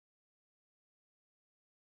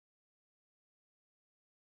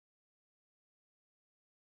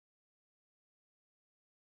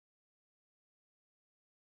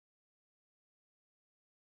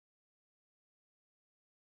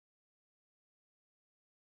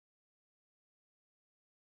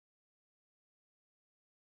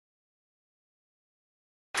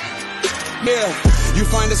Yeah, you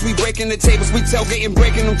find us, we breaking the tables, we tailgating,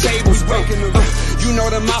 breaking them tables. You know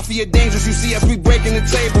the mafia dangerous, you see us, we breaking the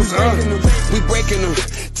tables. We breaking them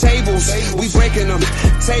tables, we breaking them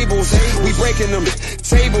tables, we breaking them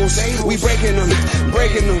tables, we breaking them,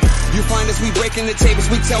 breaking them. You find us, we breaking the tables,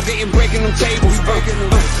 we tailgating, breaking them tables.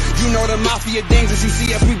 You know the mafia dangerous, you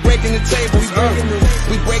see us, we breaking the tables.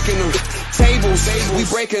 We breaking them tables, we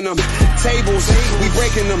breaking them tables, we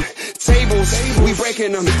breaking them tables, we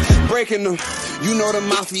breaking them, breaking them. You know the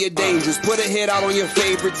mafia dangerous. Put a hit out on your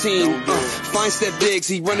favorite team. Fine Step Diggs,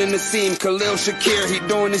 he running the seam. Khalil Shakir, he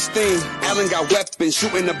doing his thing. Allen got weapons,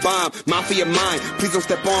 shooting the bomb. Mafia mine, please don't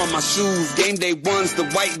step on my shoes. Game day ones, the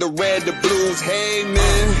white, the red, the blues. Hey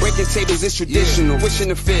man, breaking tables is traditional. Wishing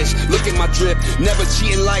the fish, look at my drip. Never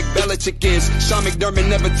cheating like Belichick is. Sean McDermott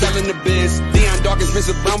never telling the biz. Deion Dawkins,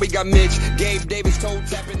 Vincent Brown, we got Mitch. Gabe Davis, toe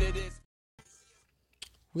tapping it is.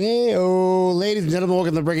 Hey-o, ladies and gentlemen,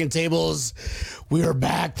 welcome to Breaking Tables. We are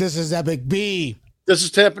back. This is Epic B. This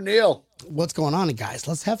is Tampa Neal. What's going on, guys?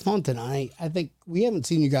 Let's have fun tonight. I think we haven't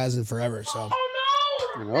seen you guys in forever, so.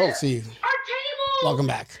 Oh no! I know. See you. Our table! Welcome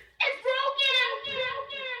back. It's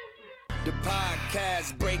broken! The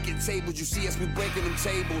podcast breaking tables. You see us, we breaking them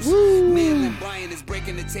tables. Woo. Man and Brian is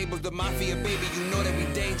breaking the tables. The mafia, baby, you know that we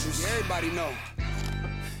dangerous. Everybody know.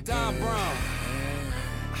 Don Brown.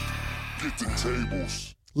 Get the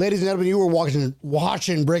tables. Ladies and gentlemen, you were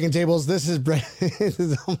watching Breaking Tables. This is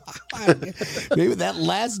maybe that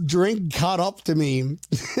last drink caught up to me.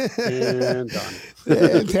 And done.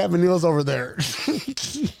 And Tampa Neal's over there.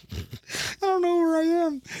 I don't know where I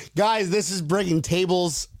am. Guys, this is Breaking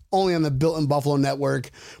Tables, only on the Built in Buffalo Network,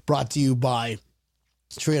 brought to you by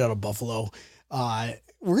Straight Out of Buffalo.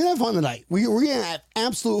 We're going to have fun tonight. We're going to have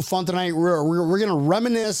absolute fun tonight. We're going to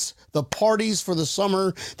reminisce the parties for the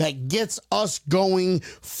summer that gets us going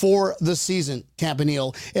for the season, Tampa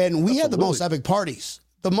Neal. And we had the most epic parties.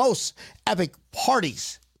 The most epic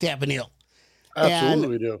parties, Tampa Neal. Absolutely,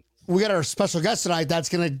 and we do. We got our special guest tonight that's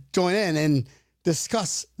going to join in and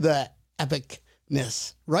discuss the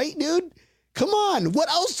epicness. Right, dude? Come on. What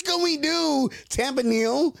else can we do, Tampa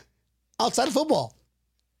Neal, outside of football?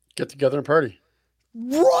 Get together and party.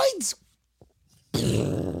 Right.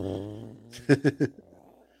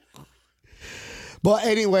 But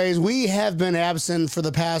anyways, we have been absent for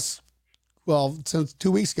the past, since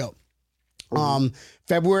 2 weeks ago.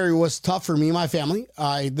 February was tough for me and my family.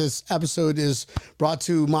 This episode is brought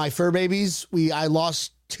to my fur babies. I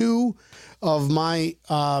lost two of my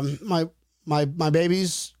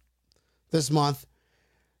babies this month.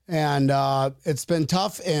 And it's been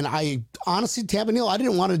tough. And I honestly, Tampa Neal, I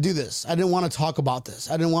didn't want to do this. I didn't want to talk about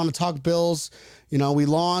this. I didn't want to talk Bills. You know, we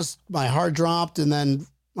lost. My heart dropped. And then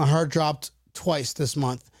my heart dropped twice this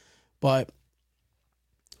month. But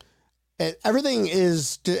everything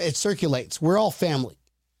it circulates. We're all family.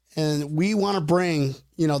 And we want to bring,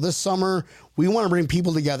 this summer, we want to bring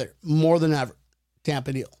people together more than ever.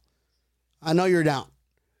 Tampa Neal. I know you're down.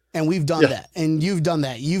 And we've done that. And you've done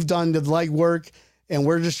that. You've done the legwork. And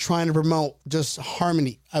we're just trying to promote just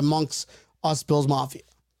harmony amongst us Bills Mafia.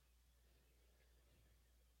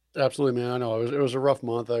 Absolutely, man. I know it was a rough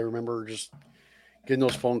month. I remember just getting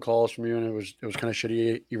those phone calls from you, and it was kind of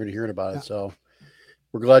shitty even hearing about it. So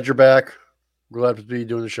we're glad you're back. We're glad to be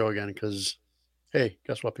doing the show again because, hey,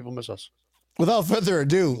 guess what? People miss us. Without further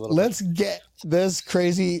ado, let's get this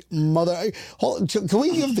crazy mother. Can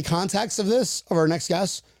we give the context of our next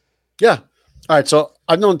guest? Yeah. All right, so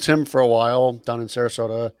I've known Tim for a while down in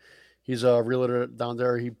Sarasota. He's a realtor down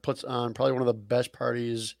there. He puts on probably one of the best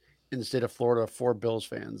parties in the state of Florida for Bills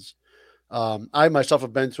fans. I myself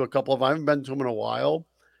have been to a couple of them. I haven't been to them in a while.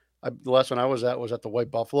 The last one I was at the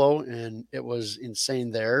White Buffalo, and it was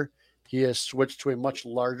insane there. He has switched to a much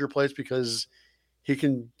larger place because he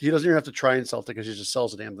doesn't even have to try and sell tickets. He just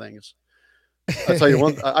sells the damn things. I'll tell you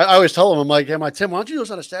one. I always tell him, I'm like, hey, Tim, why don't you do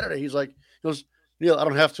this on a Saturday? He goes, Neal, I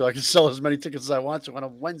don't have to. I can sell as many tickets as I want to on a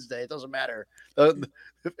Wednesday. It doesn't matter.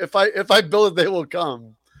 If I bill it, they will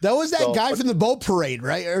come. That was that guy from the boat parade,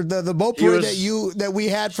 right? Or the boat parade that we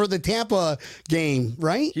had for the Tampa game,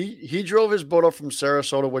 right? He drove his boat up from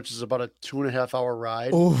Sarasota, which is about a 2.5 hour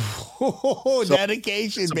ride. Oh, so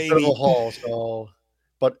dedication, it's a baby. Bit of a haul. So,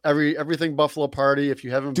 but everything Buffalo party. If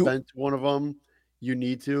you haven't been to one of them, you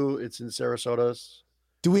need to. It's in Sarasota.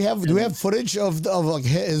 Do we have footage of like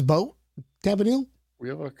his boat? Tampa Neal? We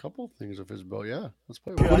have a couple of things of his boat, yeah. Let's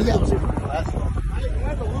play with it. What do you got? I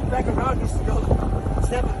have to loop back around just to go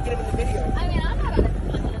snap and get him in the video. I mean, I'm not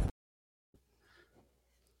gonna.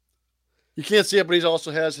 You can't see it, but he also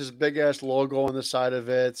has his big ass logo on the side of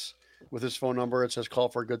it. with his phone number. It says call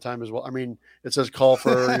for a good time as well. I mean, it says call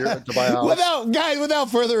for to buy a house.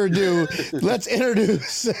 Without further ado, let's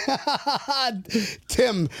introduce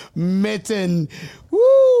Tim Mitten.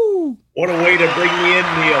 Woo! What a way to bring me in,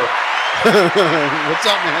 Neil. What's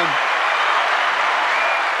up, man?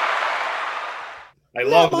 I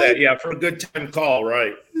love that. Yeah, for a good time call,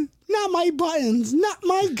 right? Not my buttons. Not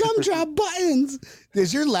my gumdrop buttons.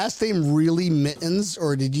 Is your last name really Mittens,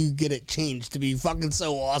 or did you get it changed to be fucking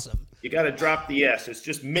so awesome? You got to drop the S. It's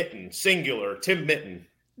just Mitten, singular. Tim Mitten.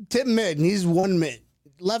 Tim Mitten. He's one mitt.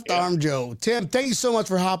 Left arm Joe. Tim, thank you so much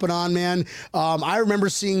for hopping on, man. I remember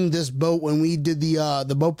seeing this boat when we did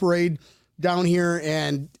the boat parade down here,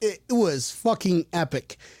 and it was fucking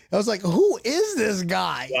epic. I was like, who is this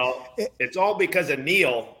guy? Well, it's all because of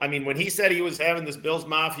Neil. I mean, when he said he was having this Bills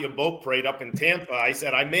Mafia boat parade up in Tampa, I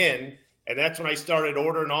said, I'm in. And that's when I started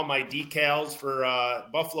ordering all my decals for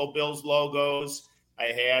Buffalo Bills logos. I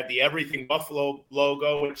had the Everything Buffalo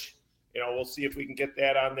logo, which, we'll see if we can get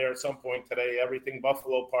that on there at some point today. Everything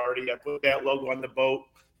Buffalo Party. I put that logo on the boat.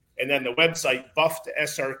 And then the website, Buff to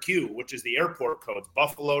SRQ, which is the airport codes,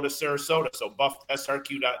 Buffalo to Sarasota. So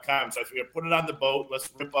buff2srq.com. So if we put it on the boat, let's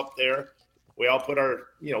rip up there. We all put our,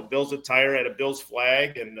 Bills attire at a Bills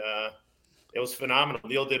flag, and it was phenomenal.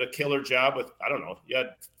 Neil did a killer job with, I don't know, you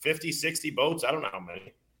had 50, 60 boats. I don't know how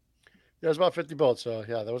many. Yeah, it was about 50 boats. So,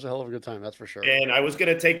 yeah, that was a hell of a good time. That's for sure. And I was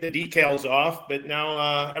going to take the decals off, but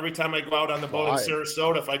now every time I go out on the boat in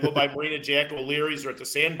Sarasota, if I go by Marina Jack O'Leary's or at the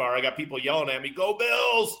sandbar, I got people yelling at me, "Go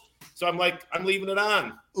Bills!" So I'm like, I'm leaving it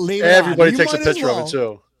on. Everybody takes a picture of it,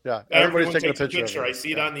 too. Yeah, everybody's taking a picture. I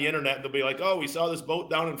see it on the internet, and they'll be like, "Oh, we saw this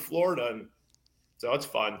boat down in Florida," and so it's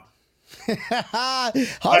fun. On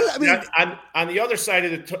the other side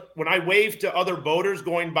of when I wave to other boaters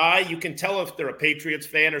going by, you can tell if they're a Patriots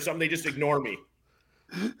fan or something. They just ignore me,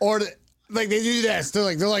 or they do this. They're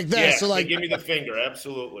like this. Yeah, so like, they give me the finger.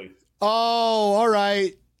 Absolutely. Oh, all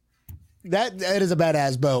right. That is a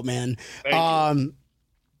badass boat, man. Thank you.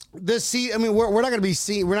 We're not going to be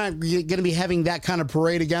seeing. We're not going to be having that kind of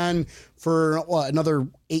parade again for another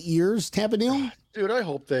 8 years. Tampa Neal. Dude, I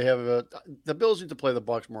hope they have the Bills need to play the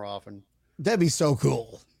Bucs more often. That'd be so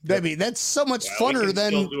cool. That's so much funner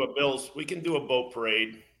than. We can do a boat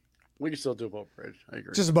parade. We can still do a boat parade. I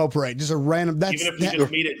agree. Just a boat parade, just a random. Even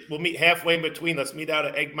if we'll meet halfway in between. Let's meet out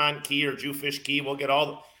at Egmont Key or Jewfish Key. We'll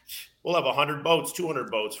have 100 boats,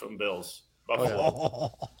 200 boats from Bills.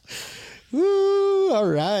 Buffalo. Ooh, all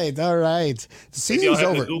right. The season's Maybe I'll have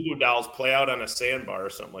over. The Goo Goo Dolls play out on a sandbar or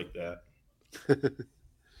something like that.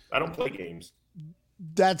 I don't play games.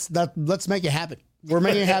 Let's make it happen. We're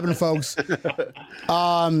making it happen, folks.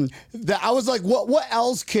 I was like, what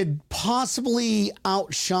else could possibly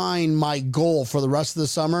outshine my goal for the rest of the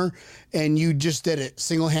summer? And you just did it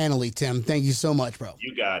single-handedly, Tim. Thank you so much, bro.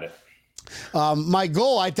 You got it. My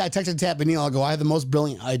goal, I texted Tampa Neal. I had the most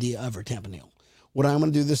brilliant idea ever, Tampa Neal. What I'm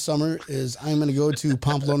going to do this summer is I'm going to go to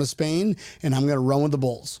Pamplona, Spain, and I'm going to run with the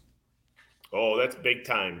Bulls. Oh, that's big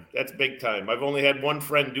time. I've only had one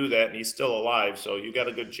friend do that, and he's still alive, so you got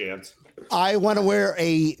a good chance. I want to wear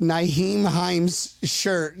a Naheem Himes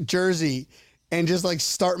jersey, and just like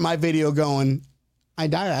start my video going, I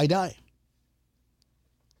die.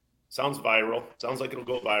 Sounds viral. Sounds like it'll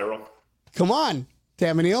go viral. Come on,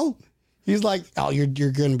 Tampa Neal. He's like, oh, you're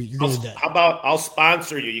gonna be dead. How about I'll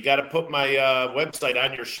sponsor you? You got to put my website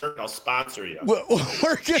on your shirt. I'll sponsor you.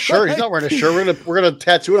 Sure, he's not wearing a shirt. We're gonna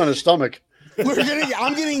tattoo it on his stomach.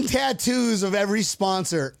 I'm getting tattoos of every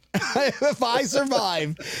sponsor if I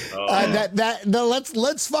survive.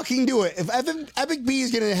 Let's fucking do it. If Epic B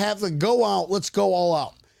is gonna have to go out, let's go all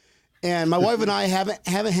out. And my wife and I haven't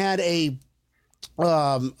had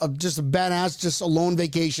just a badass, just a lone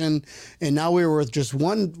vacation, and now we're with just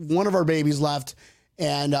one of our babies left,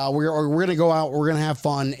 and we're gonna go out, we're gonna have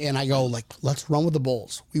fun, and I go like, let's run with the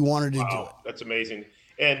Bulls. We wanted to do it. That's amazing.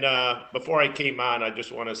 And before I came on, I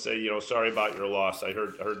just want to say, sorry about your loss. I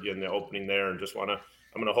heard you in the opening there, and I'm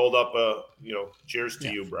gonna hold up cheers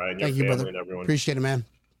to you, Brian, your family, brother. And everyone. Appreciate it, man.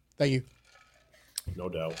 Thank you. No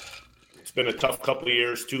doubt. It's been a tough couple of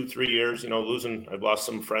years, 2-3 years, losing. I've lost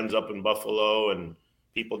some friends up in Buffalo and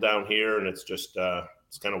people down here, and it's just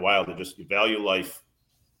it's kind of wild to just value life.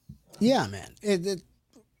 Yeah, man.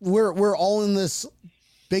 We're all in this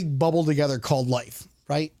big bubble together called life,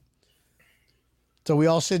 right? So we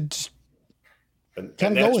all should just and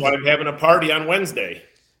that's why I'm having a party on Wednesday.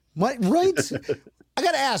 Right? I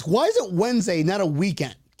got to ask, why is it Wednesday, not a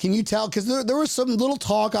weekend? Can you tell? Because there was some little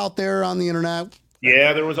talk out there on the internet.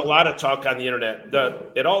 Yeah, there was a lot of talk on the internet.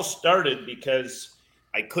 It all started because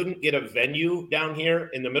I couldn't get a venue down here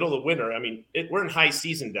in the middle of winter. I mean, we're in high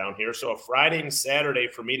season down here. So a Friday and Saturday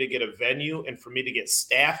for me to get a venue and for me to get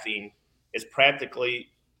staffing is practically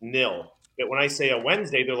nil. But when I say a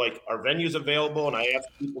Wednesday, they're like, our venue's available. And I ask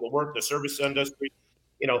people to work the service industry.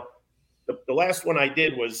 You know, the last one I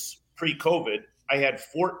did was pre-COVID. I had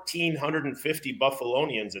 1,450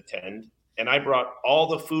 Buffalonians attend, and I brought all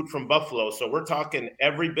the food from Buffalo. So we're talking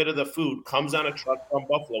every bit of the food comes on a truck from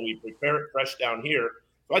Buffalo. We prepare it fresh down here.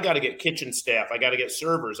 So I got to get kitchen staff. I got to get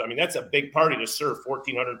servers. I mean, that's a big party to serve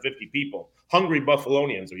 1,450 people. Hungry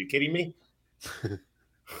Buffalonians. Are you kidding me?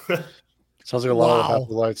 Sounds like a lot of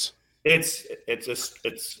happy lights. It's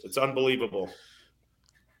unbelievable.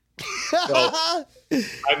 So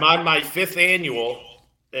I'm on my 5th annual,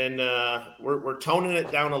 and we're toning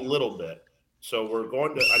it down a little bit. So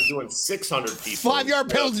I'm doing 600 people. 5-yard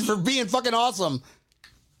penalty for being fucking awesome.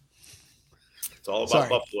 It's all about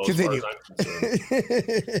Buffalo Continue. as far as I'm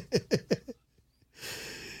concerned.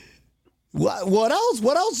 What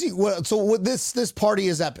else? So this party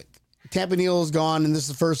is epic. Tampa Neal is gone, and this is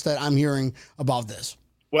the first that I'm hearing about this.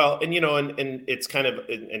 Well, and it's kind of,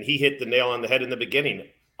 and he hit the nail on the head in the beginning.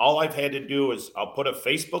 All I've had to do is I'll put a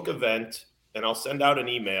Facebook event and I'll send out an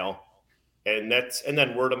email, and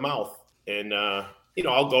then word of mouth. And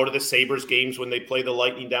I'll go to the Sabres games when they play the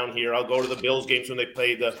Lightning down here. I'll go to the Bills games when they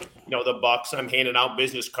play the Bucks. I'm handing out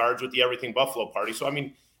business cards with the Everything Buffalo party. So I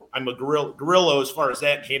mean, I'm a gorilla as far as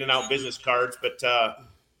that, handing out business cards, but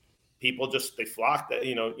people they flock. That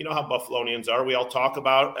you know how Buffalonians are. We all talk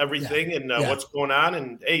about everything and what's going on.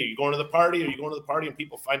 And hey, are you going to the party? Are you going to the party? And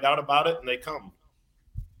people find out about it and they come.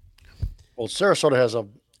 Well, Sarasota has a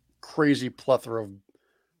crazy plethora of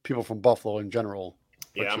people from Buffalo in general.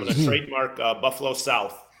 Yeah, I'm going to trademark Buffalo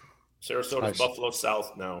South. Sarasota's nice. Buffalo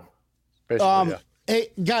South now. Basically, yeah. Hey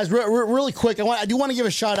guys, really quick, I do want to give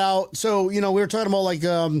a shout out. So we were talking about like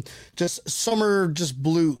just summer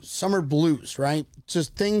blues, right?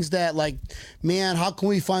 Just things that like, man, how can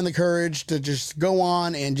we find the courage to just go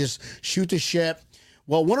on and just shoot the shit?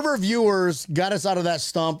 Well, one of our viewers got us out of that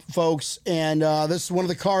stump, folks, and this is one of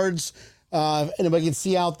the cards. Anybody can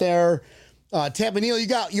see out there. Tampa Neal, you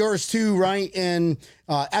got yours too, right? And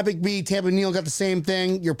Epic B, Tampa Neal got the same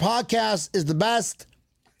thing. Your podcast is the best.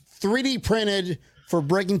 3D printed for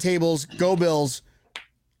breaking tables. Go Bills.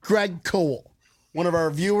 Greg Cole, one of our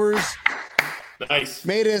viewers. Nice.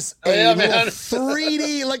 Made us a little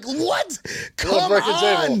 3D. Like, what? Come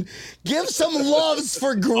on. Give some loves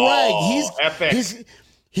for Greg. Epic.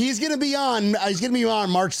 He's going to be on. He's going to be on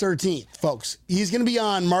March 13th, folks. He's going to be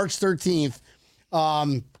on March 13th.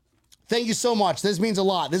 Thank you so much. This means a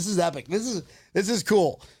lot. This is epic. This is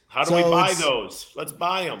cool. How do we buy those? Let's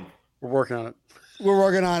buy them. We're working on it.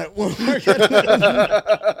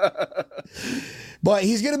 But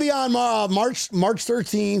he's going to be on March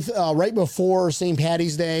 13th, right before St.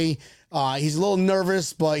 Patty's Day. He's a little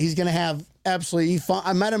nervous, but he's going to have absolutely fun.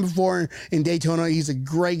 I met him before in Daytona. He's a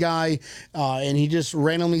great guy, and he just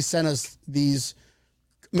randomly sent us these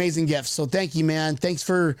amazing gifts. So thank you, man. Thanks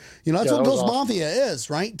for, that's what Bills Mafia is,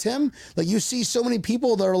 right, Tim? Like, you see so many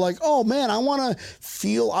people that are like, oh, man, I want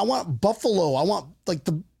Buffalo. I want, like,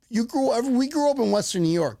 we grew up in Western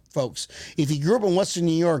New York, folks. If you grew up in Western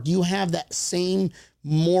New York, you have that same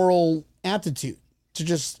moral aptitude to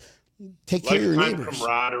just take care of your neighbors.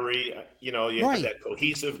 Camaraderie, you have that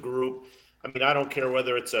cohesive group. I mean, I don't care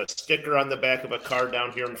whether it's a sticker on the back of a car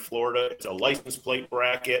down here in Florida, it's a license plate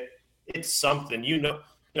bracket, it's something,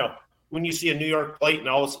 when you see a New York plate and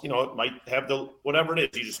all this, it might have whatever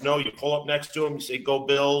it is, you just know, you pull up next to them, you say, go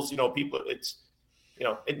Bills, people,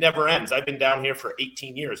 it never ends. I've been down here for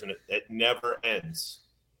 18 years and it never ends.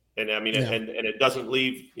 And I mean, and it doesn't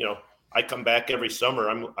leave, I come back every summer.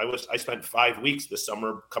 I spent 5 weeks this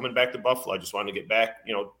summer coming back to Buffalo. I just wanted to get back,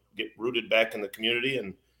 get rooted back in the community.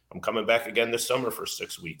 And I'm coming back again this summer for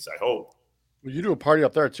 6 weeks, I hope. Well, you do a party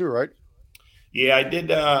up there too, right? Yeah, I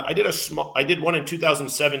did. I did one in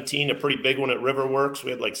 2017, a pretty big one at Riverworks.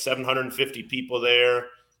 We had like 750 people there.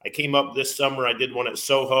 I came up this summer. I did one at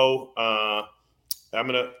Soho. I'm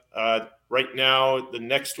going to, right now, the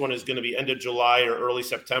next one is going to be end of July or early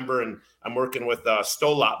September. And I'm working with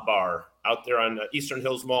Stolot Bar out there on Eastern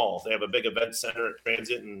Hills Mall. They have a big event center at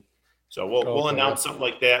Transit. And so we'll announce something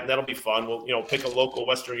like that. And that'll be fun. We'll, pick a local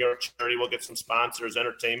Western New York charity. We'll get some sponsors,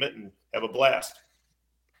 entertainment, and have a blast.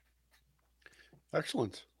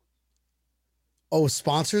 Excellent. Oh,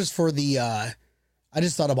 sponsors for the, I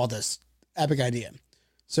just thought about this epic idea.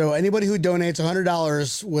 So anybody who donates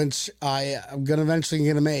 $100, which I'm eventually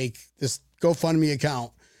going to make this GoFundMe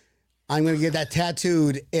account, I'm going to get that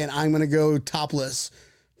tattooed and I'm going to go topless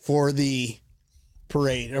for the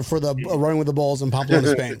parade or for the Running with the Bulls in Pamplona,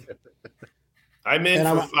 Spain. I'm in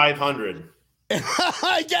for 500.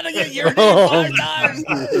 I gotta get your name 5 times.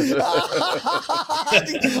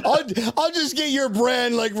 I'll just get your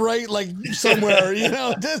brand right somewhere,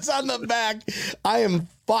 just on the back. I am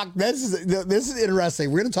fucked. This is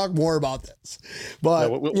interesting. We're gonna talk more about this,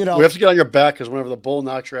 but we have to get on your back because whenever the bull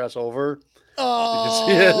knocks your ass over, you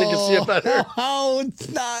can see it better. Oh, it's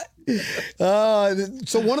not.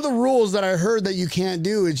 So one of the rules that I heard that you can't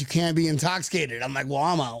do is you can't be intoxicated. I'm like, well,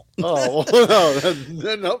 I'm out. Oh,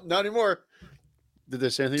 no, not anymore. Did they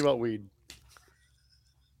say anything about weed?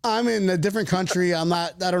 I'm in a different country. I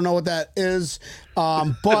don't know what that is.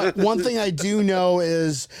 But one thing I do know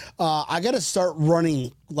is I got to start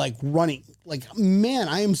running. Man,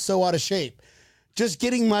 I am so out of shape. Just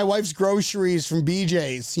getting my wife's groceries from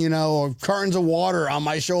BJ's, or cartons of water on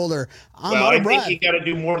my shoulder. I'm out of breath. I think you got to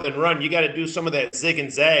do more than run. You got to do some of that zig and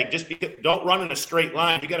zag. Just because, don't run in a straight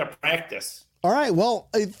line. You got to practice. All right. Well,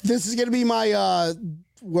 this is going to be my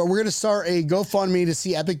we're going to start a GoFundMe to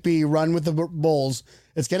see Epic B run with the Bulls.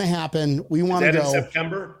 It's going to happen. We want to go. In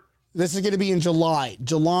September? This is going to be in July.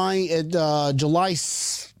 July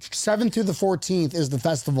 7th through the 14th is the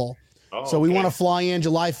festival. Oh, so we want to fly in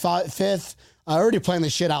July 5th. I already planned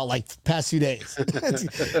this shit out past few days.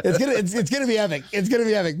 it's gonna be epic. It's gonna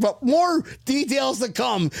be epic. But more details to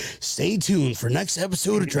come. Stay tuned for next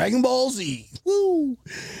episode of Dragon Ball Z. Woo!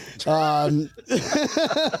 Naheem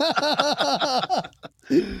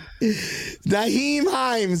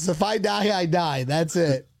Himes. If I die, I die. That's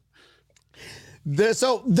it.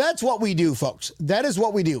 So that's what we do, folks. That is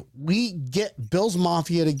what we do. We get Bill's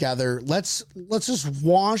Mafia together. Let's just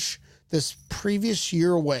wash this previous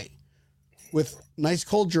year away with nice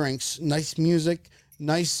cold drinks, nice music,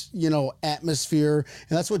 nice, atmosphere.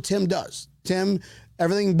 And that's what Tim does. Tim,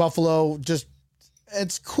 everything Buffalo,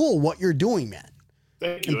 it's cool what you're doing, man.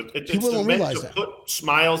 Thank you. It's people don't meant realize to that. put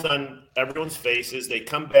smiles on everyone's faces. They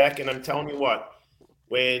come back, and I'm telling you what,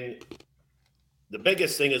 when the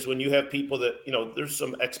biggest thing is when you have people that, there's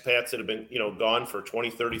some expats that have been, gone for 20,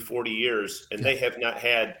 30, 40 years, and they have not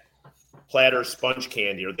had platter sponge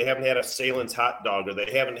candy, or they haven't had a Salem's hot dog, or they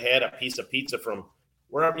haven't had a piece of pizza from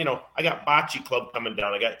wherever, I got Bocce Club coming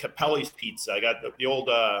down. I got Capelli's Pizza. I got the old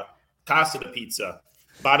Casa de Pizza,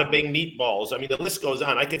 Bada Bing meatballs. I mean, the list goes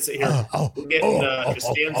on. I could sit here. We're getting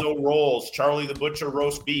Costanzo rolls, Charlie the Butcher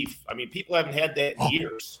roast beef. I mean, people haven't had that in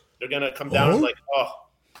years. They're going to come down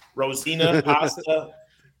Rosina pasta.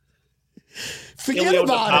 Forget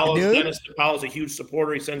about it, dude. Dennis DePaulo's a huge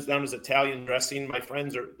supporter. He sends down his Italian dressing. My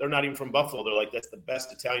friends they're not even from Buffalo. They're like, that's the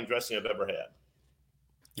best Italian dressing I've ever had.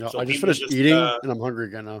 Yeah, so I just finished eating and I'm hungry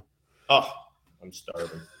again now. Oh, I'm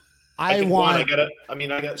starving. I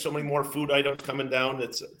got so many more food items coming down.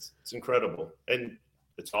 It's incredible. And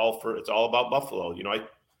it's all about Buffalo.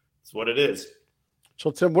 It's what it is.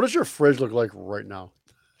 So Tim, what does your fridge look like right now?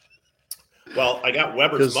 Well, I got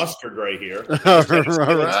Weber's mustard right here. All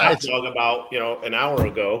right. Talking about an hour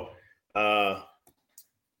ago.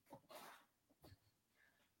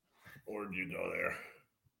 Where'd you go there?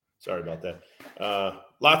 Sorry about that.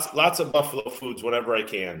 Lots of Buffalo foods whenever I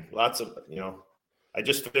can. Lots of I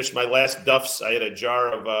just finished my last Duff's. I had a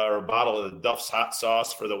jar of or a bottle of the Duff's hot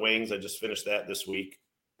sauce for the wings. I just finished that this week.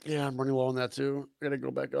 Yeah, I'm running low on that too. I gotta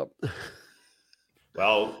go back up.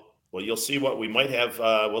 Well, you'll see what we might have.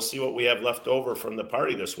 We'll see what we have left over from the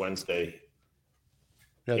party this Wednesday.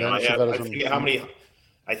 Yeah, I forget how many.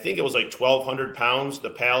 I think it was like 1,200 pounds.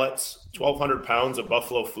 The pallets, 1,200 pounds of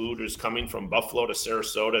Buffalo food is coming from Buffalo to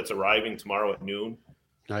Sarasota. It's arriving tomorrow at noon.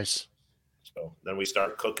 Nice. So then we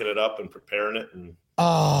start cooking it up and preparing it. And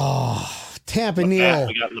Tampa Neal.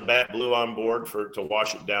 We got Labatt Blue on board to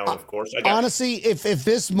wash it down. Of course. Honestly, if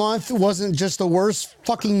this month wasn't just the worst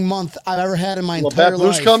fucking month I've ever had in my entire Labatt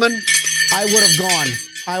Blue's life, coming. I would have gone.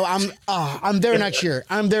 I'm there next year.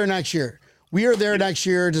 I'm there next year. We are there next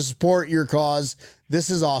year to support your cause. This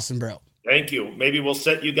is awesome, bro. Thank you. Maybe we'll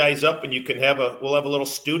set you guys up and you can we'll have a little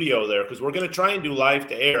studio there because we're going to try and do live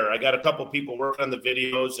to air. I got a couple people working on the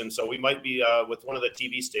videos, and so we might be with one of the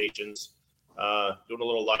TV stations doing a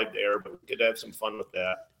little live to air, but we could have some fun with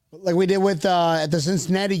that. Like we did with at the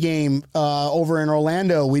Cincinnati game over in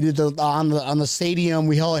Orlando. We did on the stadium.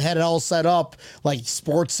 We had it all set up like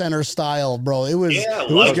Sports Center style, bro. It was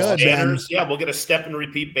good, banners. man. Yeah, we'll get a step and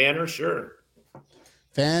repeat banner. Sure.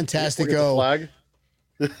 Fantastic. We'll get the flag.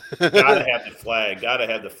 Gotta have the flag. Gotta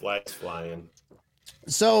have the flags flying.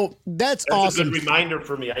 So that's awesome. A good reminder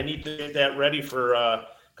for me. I need to get that ready for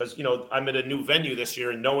because I'm at a new venue this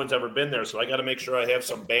year and no one's ever been there, so I got to make sure I have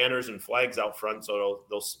some banners and flags out front so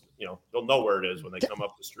they'll know where it is when they come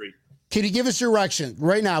up the street. Can you give us direction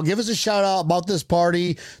right now? Give us a shout out about this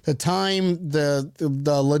party, the time,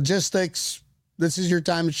 the logistics. This is your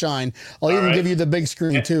time to shine. I'll even give you the big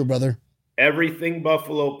screen too, brother.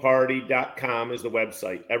 Everythingbuffaloparty.com is the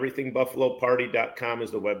website. Everythingbuffaloparty.com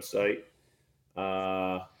is the website.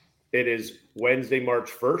 It is Wednesday,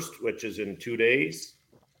 March 1st, which is in 2 days.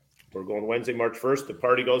 We're going Wednesday, March 1st. The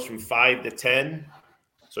party goes from 5 to 10.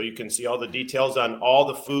 So you can see all the details on all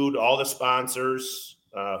the food, all the sponsors,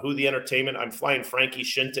 who the entertainment. I'm flying Frankie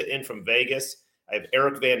Shinta in from Vegas. I have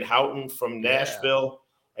Eric Van Houten from Nashville.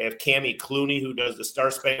 I have Cammie Clooney, who does the Star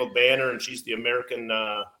Spangled Banner, and she's the American,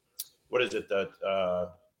 the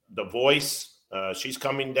Voice. She's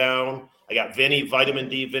coming down. I got Vinny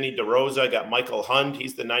DeRosa. I got Michael Hunt.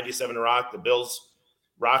 He's the 97 Rock, the Bills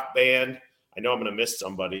rock band. I know I'm going to miss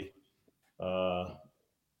somebody.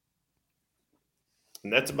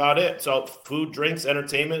 And that's about it. So food, drinks,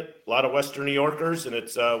 entertainment, a lot of Western New Yorkers, and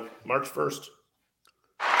it's March 1st.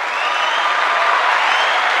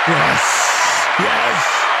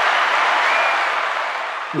 Yes.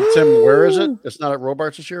 Tim, where is it? It's not at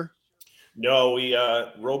Robarts this year? No,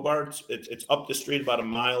 Robarts, it's up the street about a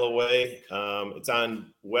mile away. It's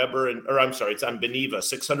on it's on Beneva,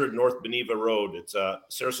 600 North Beneva Road. It's a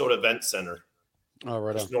Sarasota Event Center. Oh,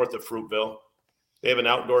 right on. Just north of Fruitville. They have an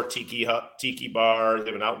outdoor tiki bar. They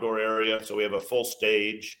have an outdoor area, so we have a full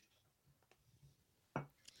stage.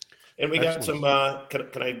 And we got some.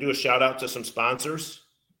 Can I do a shout out to some sponsors?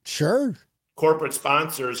 Sure. Corporate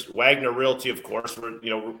sponsors, Wagner Realty, of course. We're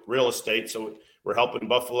real estate, so we're helping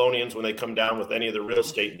Buffalonians when they come down with any of their real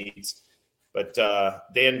estate needs. But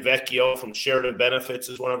Dan Vecchio from Sheridan Benefits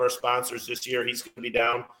is one of our sponsors this year. He's going to be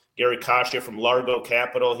down. Gary Kasha from Largo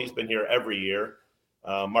Capital. He's been here every year.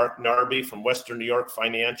 Mark Narby from Western New York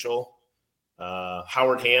Financial,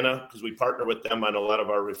 Howard Hanna, because we partner with them on a lot of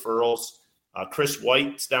our referrals. Chris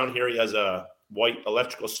White's down here. He has a White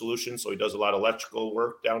Electrical Solutions, so he does a lot of electrical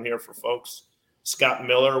work down here for folks. Scott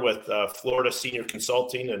Miller with Florida Senior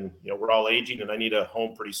Consulting, and we're all aging, and I need a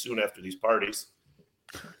home pretty soon after these parties.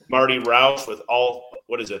 Marty Roush with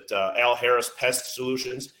Al Harris Pest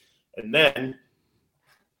Solutions, and then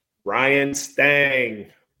Ryan Stang.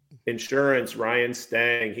 Insurance, Ryan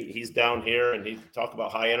Stang. He's down here, and he talk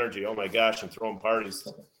about high energy. Oh my gosh, and throwing parties.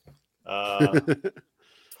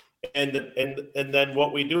 And then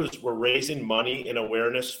what we do is we're raising money and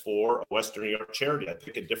awareness for a Western New York charity. I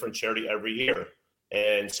pick a different charity every year,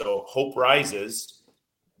 and so Hope Rises,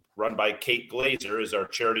 run by Kate Glazer, is our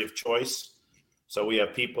charity of choice. So we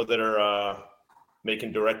have people that are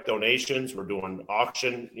making direct donations. We're doing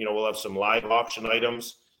auction. We'll have some live auction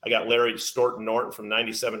items. I got Larry Norton from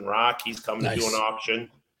 97 Rock. He's coming to do an auction.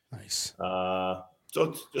 Nice. So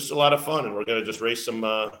it's just a lot of fun, and we're going to just raise some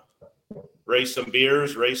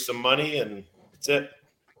beers, raise some money, and that's it.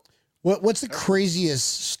 What's the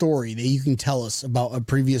craziest story that you can tell us about a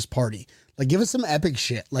previous party? Like, give us some epic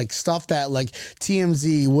shit, like stuff that like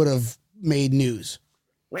TMZ would have made news.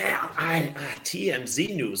 Well,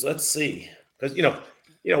 TMZ news. Let's see, because we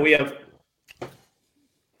have.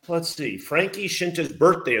 Let's see. Frankie Shinta's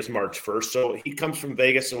birthday is March 1st, so he comes from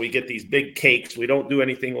Vegas, and we get these big cakes. We don't do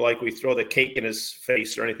anything like we throw the cake in his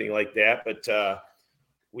face or anything like that, but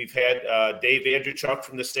we've had Dave Andrewchuk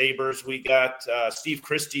from the Sabres. We got Steve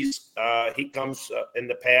Christie's. He comes in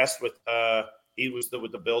the past with he was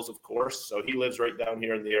with the Bills, of course, so he lives right down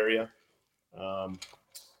here in the area.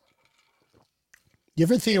 You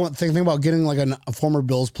ever think about getting like a former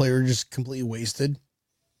Bills player just completely wasted?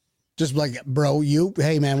 Just like, bro,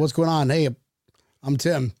 hey man, what's going on? Hey, I'm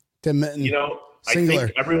Tim Mitten. Singular. I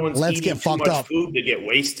think everyone's eating too much food to get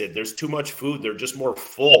wasted. There's too much food. They're just more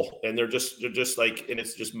full, and they're just like, and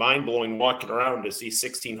it's just mind blowing walking around to see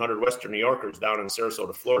 1,600 Western New Yorkers down in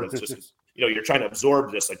Sarasota, Florida. It's just you're trying to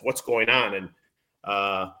absorb this, like what's going on, and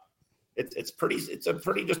it's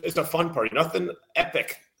a fun party. Nothing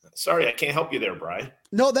epic. Sorry, I can't help you there, Brian.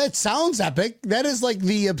 No, that sounds epic. That is like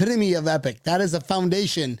the epitome of epic. That is the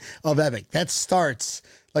foundation of epic. That starts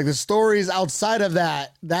like the stories outside of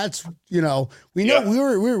that. That's we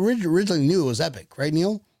were originally knew it was epic, right,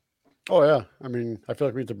 Neil? Oh yeah. I mean, I feel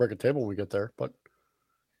like we need to break a table when we get there. But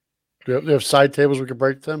do you have side tables we could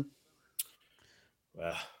break, Tim?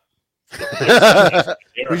 Well,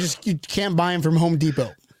 you can't buy them from Home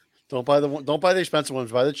Depot. Don't buy the expensive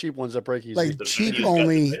ones. Buy the cheap ones that break easy. Like cheap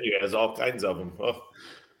only. It has all kinds of them. Oh.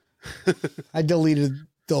 I deleted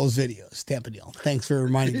those videos. Tampa Deal. Thanks for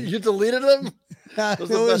reminding me. You deleted them? Those are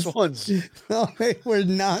the best ones. No, they were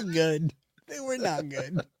not good.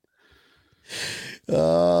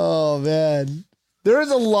 Oh man. There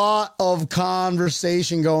is a lot of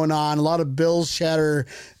conversation going on, a lot of Bills chatter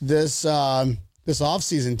this this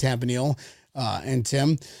offseason, Tampanil and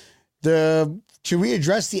Tim. Should we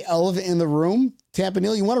address the elephant in the room?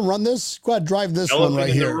 Tampanil, you want to run this? Go ahead, drive this Elephant one right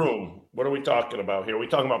in here. the room. What are we talking about here? Are we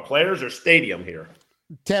talking about players or stadium here?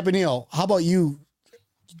 Tampanil, how about you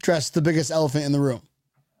address the biggest elephant in the room?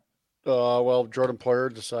 Well, Jordan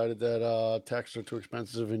Poyer decided that taxes are too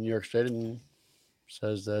expensive in New York State and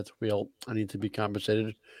says that I need to be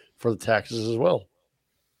compensated for the taxes as well.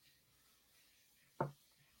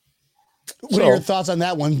 What are your thoughts on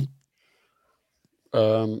that one?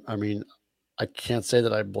 I mean, I can't say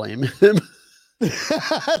that I blame him.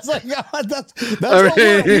 It's like that's I what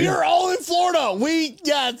mean- we are all in Florida.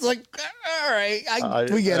 It's like all right,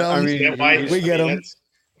 we get him. I mean, we get him. that's-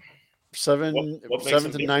 Seven what makes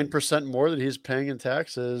him to different? 9% more that he's paying in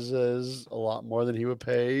taxes is a lot more than he would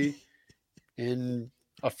pay in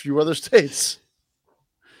a few other states.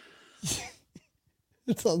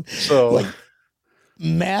 It's So like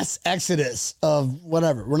mass exodus of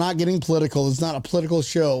whatever. We're not getting political. It's not a political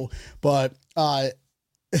show, but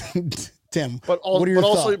Tim, but also, what are your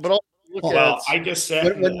thoughts? but also look Well, at I just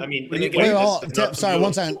said. when- I mean, when and you- again, Wait, this is Tim, nothing sorry, to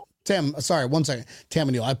one do- second. Tim, sorry, 1 second.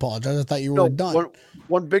 Tamanil, I apologize. I thought you were done.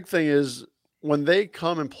 one big thing is when they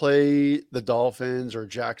come and play the Dolphins or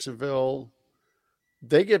Jacksonville,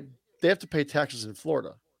 they have to pay taxes in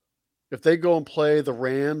Florida. If they go and play the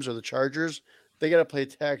Rams or the Chargers, they got to pay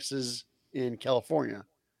taxes in California.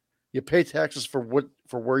 You pay taxes for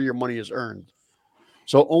where your money is earned.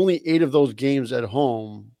 So only 8 of those games at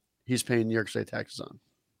home, he's paying New York State taxes on.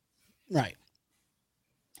 Right.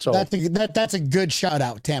 So That's a good shout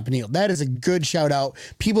out, Tampanil. That is a good shout out.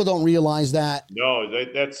 People don't realize that. No,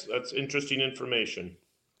 that's interesting information.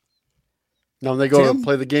 now when they go Tim? and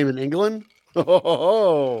play the game in England, check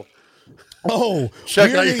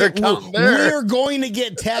out your account there. We're going to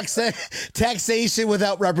get taxation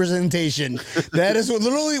without representation. That is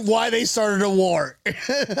literally why they started a war.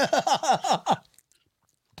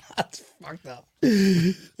 That's fucked up.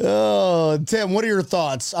 Oh, Tim, what are your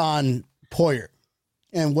thoughts on Poyer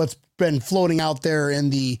and what's been floating out there in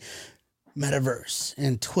the metaverse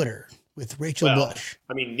and Twitter with Rachel Bush?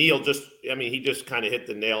 I mean, Neil he just kind of hit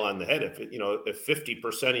the nail on the head. If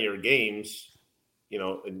 50% of your games,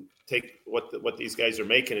 and take what these guys are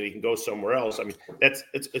making and he can go somewhere else. I mean, it's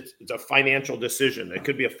a financial decision. It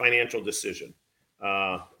could be a financial decision.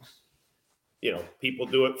 People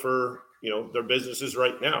do it for, their businesses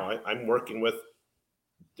right now. I'm working with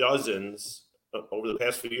dozens over the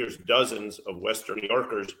past few years, dozens of Western New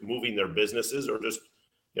Yorkers moving their businesses or just,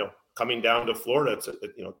 coming down to Florida. It's a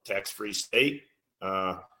tax-free state.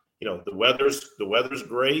 The weather's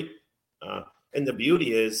great. And the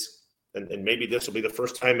beauty is, and maybe this will be the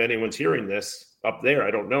first time anyone's hearing this up there,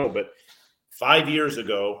 I don't know, but 5 years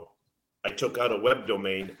ago, I took out a web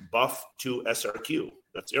domain, Buff to SRQ.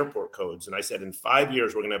 That's airport codes. And I said, in 5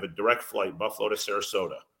 years, we're going to have a direct flight, Buffalo to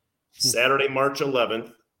Sarasota. Saturday, March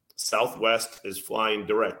 11th, Southwest is flying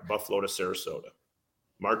direct, Buffalo to Sarasota.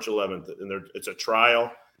 March 11th. And it's a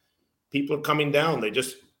trial. People are coming down.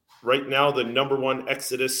 Right now, the number one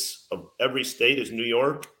exodus of every state is New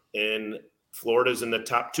York, and Florida's in the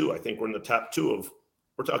top 2. I think we're in the top 2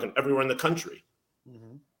 we're talking everywhere in the country.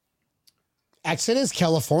 Mm-hmm. Exodus,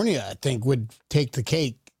 California, I think would take the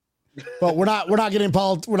cake, but we're not getting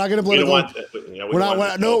political. We're not getting political.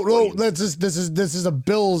 This is a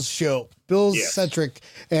Bills show, Bills centric,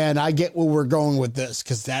 and I get where we're going with this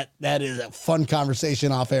because that is a fun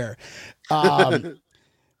conversation off air.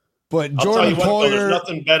 But Jordan Poyer, there's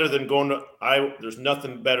nothing better than going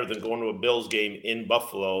to a Bills game in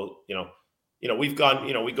Buffalo. We've gone.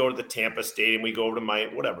 We go to the Tampa Stadium, we go over to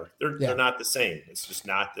Miami, whatever. They're not the same. It's just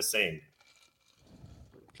not the same.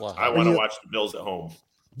 Wow. I want to watch the Bills at home.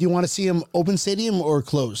 do you want to see him open stadium or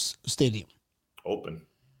close stadium? Open.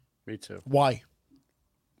 Me too. Why,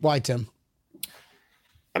 Tim?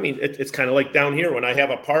 I mean, it's kind of like down here when I have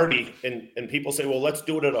a party and people say, well, let's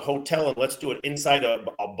do it at a hotel and let's do it inside a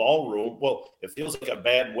ballroom. Well, it feels like a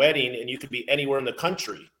bad wedding and you could be anywhere in the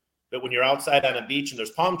country. But when you're outside on a beach and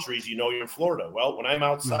there's palm trees, you're in Florida. Well, when I'm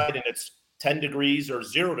outside and it's 10 degrees or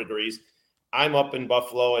 0 degrees, I'm up in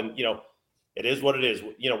Buffalo and, it is what it is.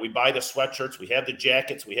 We buy the sweatshirts, we have the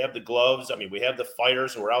jackets, we have the gloves. I mean, we have the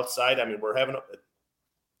fires and we're outside. I mean, we're having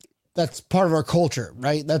That's part of our culture,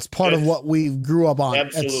 right? That's part of what we grew up on.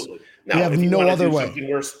 Absolutely. We have no other way.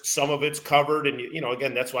 Where some of it's covered, and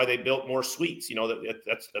again, that's why they built more suites.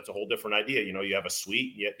 That's a whole different idea. You have a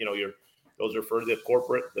suite. Those are for the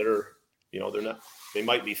corporate that are, they're not. They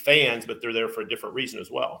might be fans, but they're there for a different reason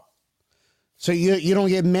as well. So you don't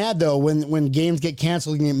get mad though when games get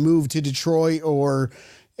canceled and get moved to Detroit or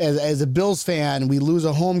as a Bills fan, we lose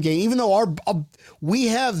a home game, even though we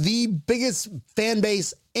have the biggest fan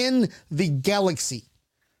base in the galaxy,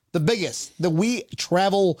 the biggest, that we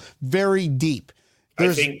travel very deep.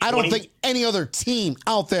 I don't think any other team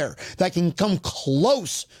out there that can come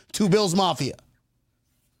close to Bills Mafia.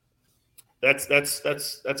 That's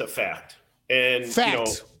a fact. And you know,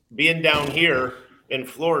 being down here in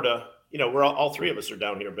Florida, you know, we're all three of us are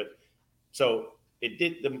down here, but so it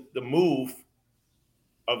did the move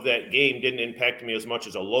of that game didn't impact me as much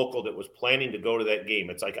as a local that was planning to go to that game.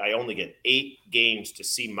 It's like I only get 8 games to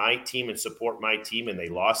see my team and support my team, and they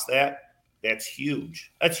lost that. That's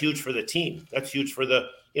huge. That's huge for the team. That's huge for the,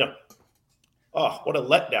 you know, oh, what a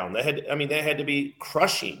letdown. That had to be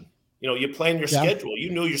crushing. You know, you plan your schedule. You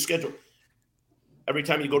knew your schedule. Every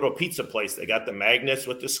time you go to a pizza place, they got the magnets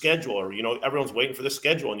with the schedule, or, you know, everyone's waiting for the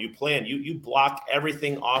schedule, and you plan. You block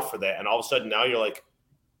everything off for that, and all of a sudden now you're like,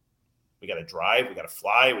 we got to drive, we got to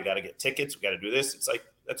fly, we got to get tickets, we got to do this. It's like,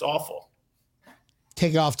 that's awful.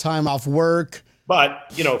 Take off time off work. But,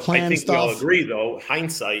 you know, I think we all agree, though,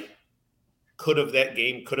 hindsight, could have that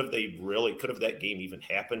game even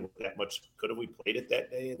happened that much? Could have we played it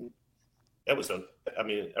that day? And that was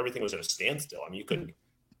everything was at a standstill. I mean, you couldn't.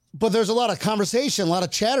 But there's a lot of conversation, a lot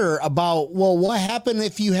of chatter about, well, what happened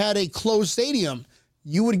if you had a closed stadium?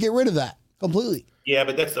 You would get rid of that completely. Yeah,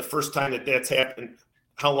 but that's the first time that's happened.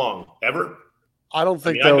 How long? Ever? I don't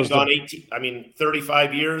think I've been gone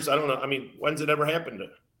 35 years. I don't know. I mean, when's it ever happened?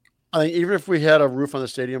 I think even if we had a roof on the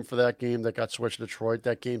stadium for that game that got switched to Detroit,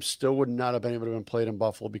 that game still would not have been able to have been played in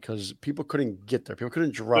Buffalo because people couldn't get there. People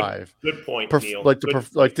couldn't drive. Good point, Neil.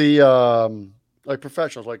 Like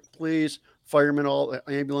professionals, like police, firemen, all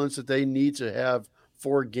ambulance that they need to have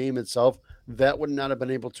for a game itself, that would not have been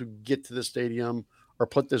able to get to the stadium or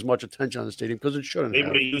put as much attention on the stadium because it shouldn't. They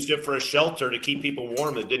would have used it for a shelter to keep people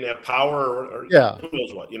warm that didn't have power or who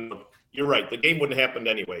knows what. You know, you're right. The game wouldn't have happened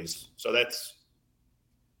anyways. So it's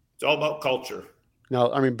all about culture.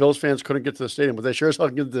 Now, I mean, Bills fans couldn't get to the stadium, but they sure as hell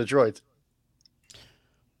can get to Detroit.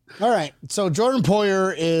 All right. So Jordan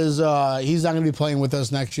Poyer is he's not going to be playing with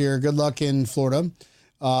us next year. Good luck in Florida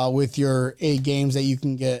with your 8 games that you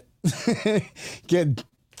can get get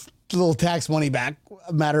a little tax money back.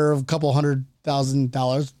 A matter of a couple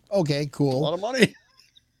 $100,000. Okay, cool. A lot of money.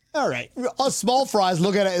 All right. Us small fries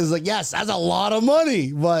look at it as like, yes, that's a lot of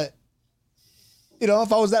money. But, you know,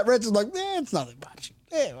 if I was that rich, it's like, it's nothing much.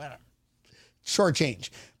 Whatever. Short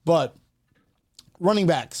change. But running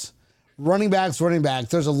backs.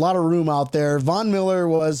 There's a lot of room out there. Von Miller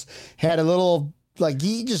had a little, like,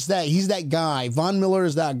 he's that guy. Von Miller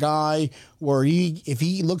is that guy where if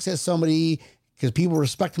he looks at somebody, because people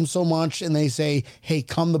respect him so much and they say, hey,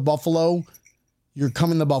 come to Buffalo, you're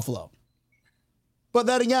coming to Buffalo. But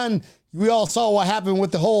then again, we all saw what happened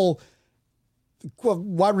with the whole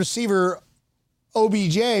wide receiver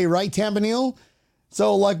OBJ, right, Tampanil?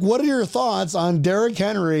 So, like, what are your thoughts on Derrick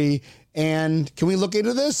Henry? And can we look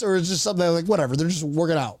into this, or is this something like, whatever, they're just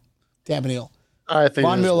working out, Tampanil? I think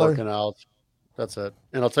they're just working out. That's it.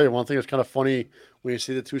 And I'll tell you one thing that's kind of funny when you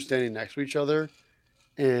see the two standing next to each other,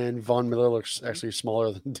 and Von Miller looks actually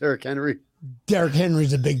smaller than Derrick Henry. Derrick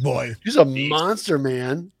Henry's a big boy. He's a monster,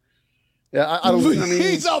 man. Yeah, I don't. I mean,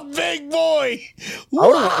 he's a big boy.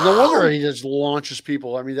 Wow. No wonder he just launches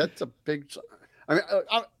people. I mean, that's a big. I mean,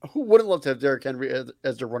 who wouldn't love to have Derrick Henry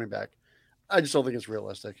as their running back? I just don't think it's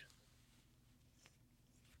realistic.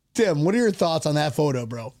 Tim, what are your thoughts on that photo,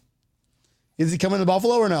 bro? Is he coming to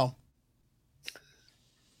Buffalo or no?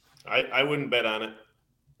 I wouldn't bet on it.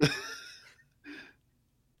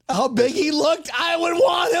 How big he looked? I would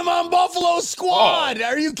want him on Buffalo squad.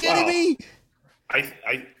 Are you kidding me?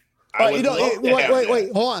 I would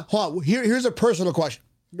wait. Hold on. Here's a personal question.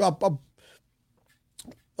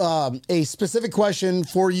 A specific question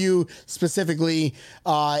for you specifically.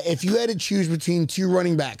 If you had to choose between 2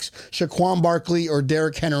 running backs, Saquon Barkley or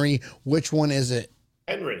Derrick Henry, which one is it?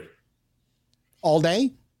 Henry. All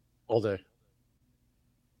day? All day.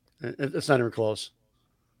 It's not even close.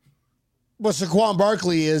 But Saquon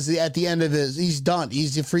Barkley is at the end of he's done.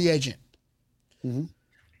 He's a free agent. Mm-hmm.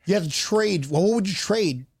 You have to trade. Well, what would you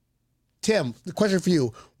trade? Tim, the question for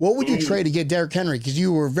you. What would you trade to get Derrick Henry? Because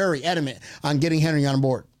you were very adamant on getting Henry on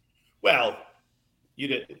board. Well, you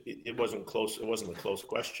did. It wasn't close. It wasn't a close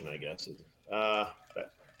question, I guess. Well,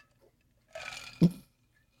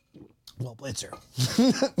 Blitzer.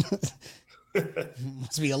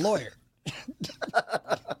 Must be a lawyer.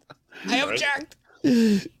 I object.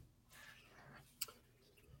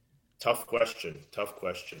 Tough question.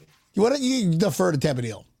 Why don't you defer to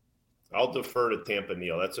Tampanil? I'll defer to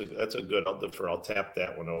Tampanil. That's a good. I'll defer. I'll tap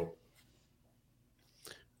that one over.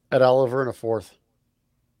 At Oliver in a 4th.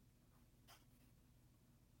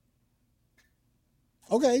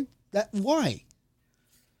 Okay, why?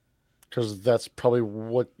 Because that's probably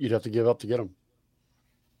what you'd have to give up to get him.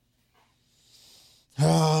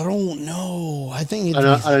 I don't know. I think I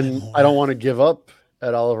don't want to give up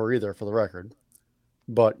at Oliver either, for the record.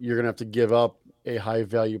 But you're going to have to give up a high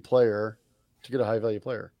value player to get a high value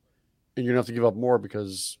player. And you're going to have to give up more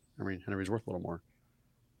because, I mean, Henry's worth a little more.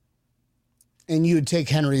 And you would take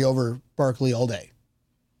Henry over Barkley all day.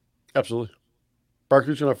 Absolutely.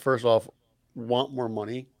 Barkley's going to, first off, want more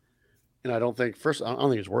money. And I don't think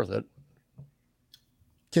it's worth it.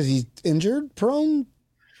 Because he's injured prone?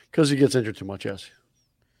 Because he gets injured too much, yes.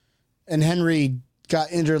 And Henry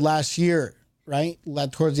got injured last year, right?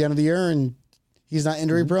 Towards the end of the year, and he's not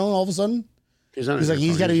injury prone all of a sudden? He's not. He's like,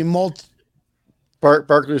 he's got to be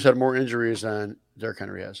Barkley's had more injuries than Derrick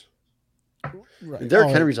Henry has. Right. And Derrick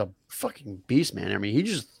Henry's a fucking beast, man. I mean, he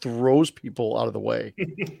just throws people out of the way.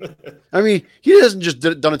 I mean, he hasn't just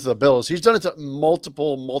done it to the Bills. He's done it to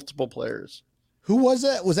multiple players. Who was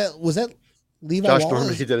that? Was that Levi Josh Wallace?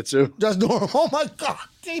 Norman, he did it too. Josh Norman. Oh my God.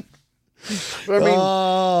 Dude. But I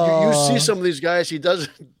mean, you see some of these guys, he does.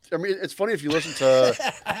 I mean, it's funny if you listen to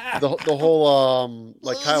the whole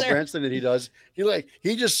like Kyle Branston that he does. He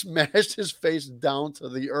just smashed his face down to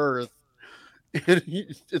the earth, and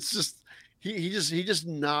he just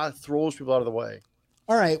not throws people out of the way.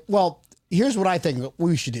 All right. Well, here's what I think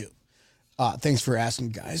we should do. Thanks for asking,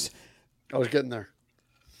 guys. I was getting there.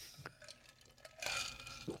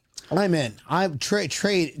 I'm in. I'm trade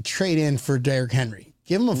in for Derrick Henry.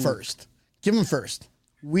 Give him a first. Give him first.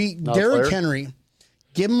 Derrick Henry.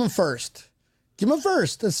 Give him a first. Give him a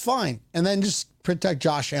first. That's fine. And then just protect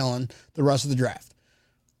Josh Allen the rest of the draft.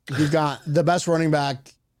 You've got the best running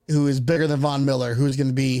back who is bigger than Von Miller, who's going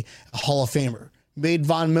to be a Hall of Famer. Made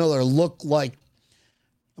Von Miller look like.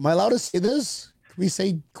 Am I allowed to say this?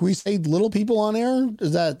 Can we say little people on air?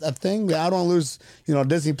 Is that a thing? I don't want to lose,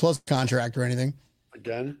 Disney Plus contract or anything.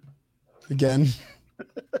 Again.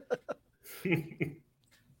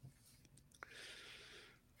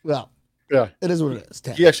 Well, yeah, it is what it is.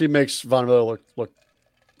 He actually makes Von Miller look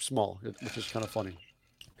small, which is kind of funny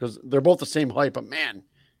because they're both the same height. But man,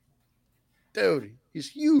 dude, he's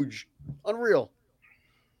huge, unreal.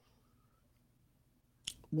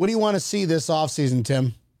 What do you want to see this offseason,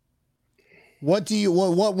 Tim? What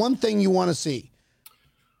one thing you want to see?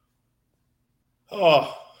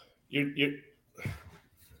 Oh, you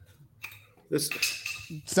this.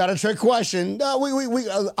 It's not a trick question. No, we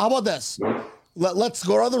how about this? Let's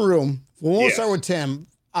go to the other room. We'll start with Tim.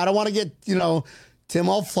 I don't want to get, Tim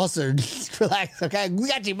all flustered. Relax. Okay. We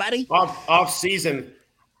got you, buddy. Off season.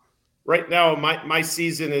 Right now, my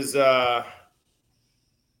season is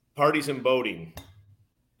parties and boating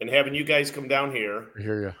and having you guys come down here. I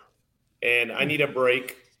hear you. And I need a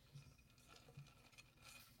break.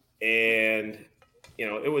 And,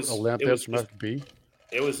 it was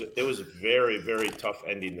a very, very tough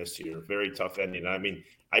ending this year. Very tough ending. I mean,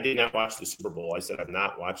 I did not watch the Super Bowl. I said I'm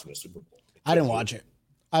not watching the Super Bowl. I didn't watch it.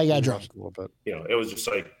 I got drunk. A little bit. It was just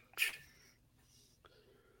like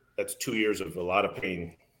that's 2 years of a lot of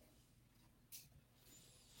pain.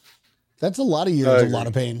 That's a lot of years, a lot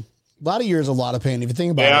of pain. A lot of years, a lot of pain. If you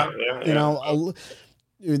think about it,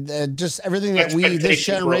 just everything that this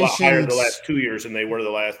generation were a lot higher the last 2 years than they were the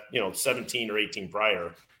last 17 or 18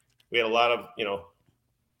 prior. We had a lot of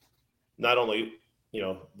not only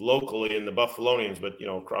locally in the Buffalonians, but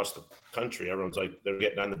across the country, everyone's like they're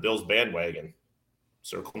getting on the Bills bandwagon,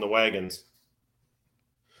 circling the wagons.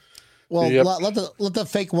 Well, let the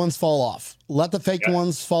fake ones fall off. Let the fake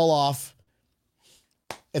ones fall off.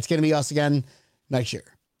 It's going to be us again next year.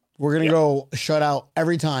 We're going to go shut out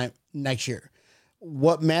every time next year.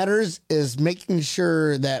 What matters is making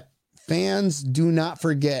sure that fans do not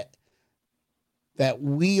forget that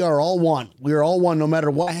we are all one. We are all one no matter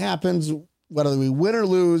what happens, whether we win or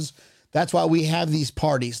lose. That's why we have these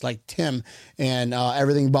parties like Tim and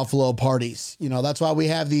Everything Buffalo parties. That's why we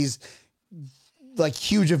have these like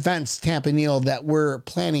huge events, Tampa Neal, that we're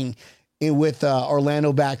planning with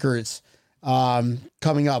Orlando backers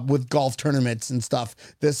coming up with golf tournaments and stuff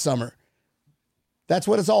this summer. That's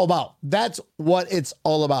what it's all about. That's what it's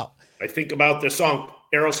all about. I think about the song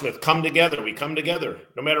Aerosmith, "Come Together." We come together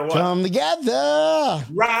no matter what. Come together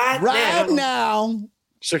right now.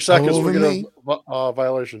 6 seconds, we get a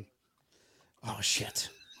violation. Oh, shit.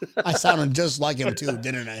 I sounded just like him, too,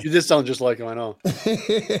 didn't I? You did sound just like him, I know.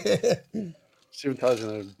 Steven Tyler's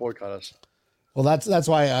going to boycott us. Well, that's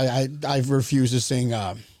why I refuse to sing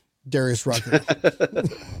Darius Rucker.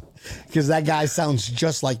 Because that guy sounds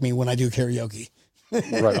just like me when I do karaoke.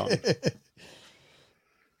 Right on.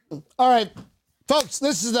 All right, folks,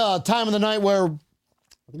 this is the time of the night where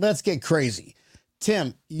let's get crazy.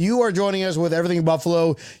 Tim, you are joining us with Everything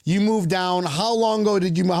Buffalo. You moved down. How long ago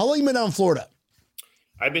how long you been down in Florida?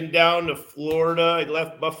 I've been down to Florida. I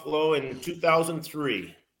left Buffalo in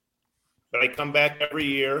 2003, but I come back every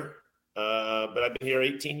year. But I've been here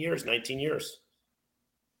 18 years, 19 years.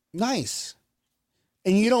 Nice.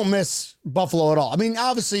 And you don't miss Buffalo at all. I mean,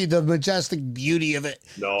 obviously the majestic beauty of it.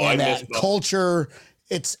 No, and I miss that Buffalo. culture.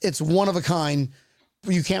 It's one of a kind.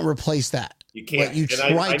 You can't replace that. You can't. But you and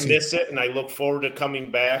try I to. miss it, and I look forward to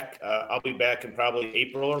coming back. I'll be back in probably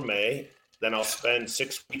April or May. Then I'll spend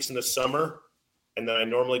 6 weeks in the summer, and then I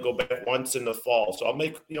normally go back once in the fall. So I'll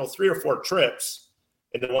make 3 or 4 trips,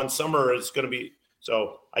 and then one summer is going to be.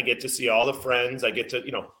 So I get to see all the friends. I get to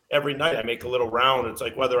every night I make a little round. It's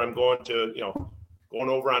like whether I'm going to going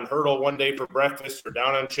over on Hurdle one day for breakfast, or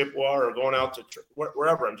down on Chippewa, or going out to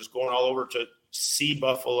wherever. I'm just going all over to see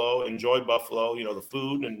Buffalo, enjoy Buffalo. The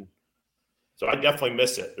food. And so I definitely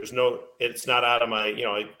miss it. It's not out of my,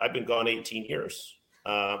 I've been gone 18 years.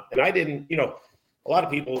 And I didn't, a lot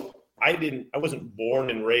of people, I wasn't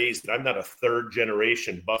born and raised, I'm not a third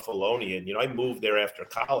generation Buffalonian. I moved there after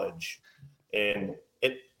college, and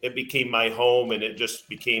it became my home, and it just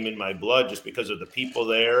became in my blood just because of the people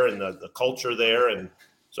there and the culture there. And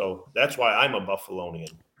so that's why I'm a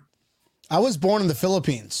Buffalonian. I was born in the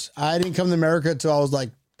Philippines. I didn't come to America until I was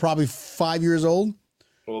like probably 5 years old.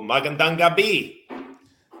 Well, magandang gabi.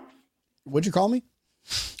 What'd you call me?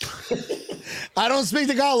 I don't speak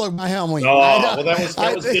Tagalog, my homie. Oh, well,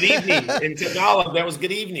 that was good evening. In Tagalog, that was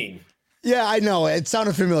good evening. Yeah, I know. It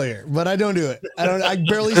sounded familiar, but I don't do it. I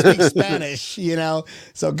barely speak Spanish,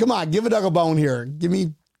 So come on, give a dog a bone here. Give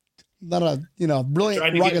me not a,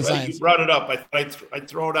 brilliant rocket science. You brought it up. I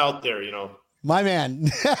throw it out there, My man.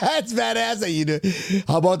 That's badass that you do.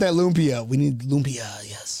 How about that lumpia? We need lumpia,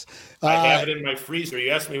 yes. I have it in my freezer. You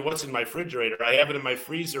asked me what's in my refrigerator. I have it in my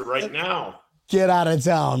freezer right now. Get out of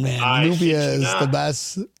town, man. Lumpia is the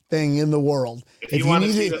best thing in the world. If you want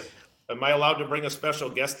to see am I allowed to bring a special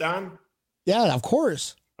guest on? Yeah, of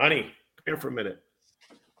course. Honey, come here for a minute.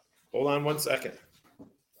 Hold on 1 second.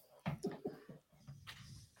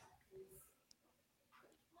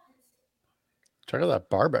 Check out that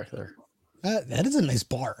bar back there. That is a nice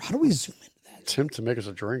bar. How do we zoom into that? Tim to make us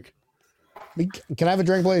a drink. Can I have a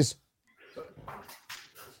drink, please?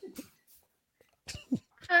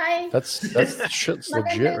 Hi. That's shit's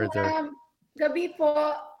legit right there. Gabi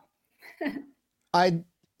po.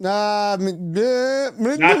 Not gonna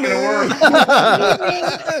work.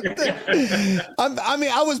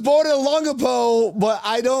 I was born in Longapo, but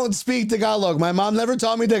I don't speak Tagalog. My mom never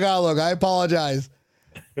taught me Tagalog. I apologize.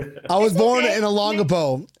 I was born in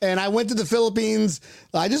Olongapo, and I went to the Philippines.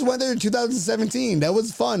 I just went there in 2017. That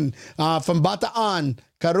was fun. From Bataan,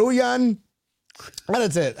 Caruyan.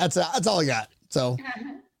 That's it. That's all I got. So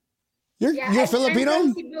you're Filipino?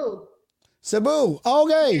 I'm from Cebu. Cebu.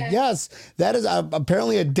 Okay. Yeah. Yes. That is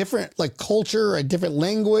apparently a different culture, a different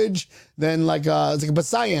language than it's like a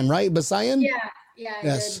Bisayan, right? Bisayan? Yeah.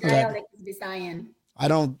 Yes. The dialect is Bisayan. I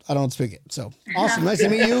don't speak it. So awesome. Nice to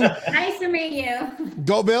meet you. Nice to meet you.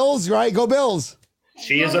 Go Bills, right? Go Bills.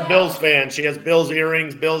 She is a Bills fan. She has Bills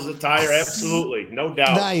earrings, Bills attire. Absolutely. No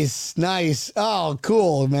doubt. Nice. Oh,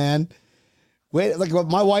 cool, man. Wait,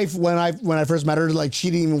 my wife, when I first met her, she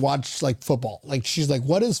didn't even watch football. She's like,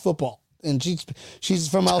 what is football? And she's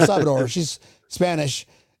from El Salvador. She's Spanish.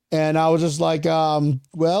 And I was just like,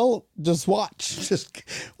 well, just watch.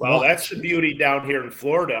 Watch. That's the beauty down here in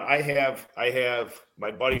Florida. I have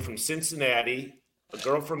my buddy from Cincinnati, a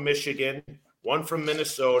girl from Michigan, one from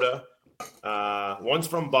Minnesota, one's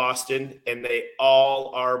from Boston, and they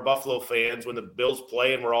all are Buffalo fans. When the Bills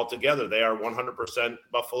play and we're all together, they are 100%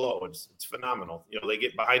 Buffalo. It's phenomenal. They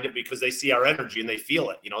get behind it because they see our energy and they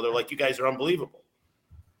feel it. They're like, you guys are unbelievable.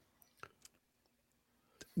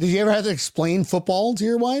 Did you ever have to explain football to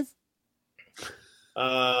your wife?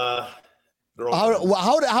 How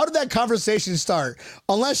did that conversation start?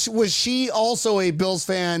 Was she also a Bills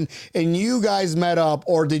fan and you guys met up,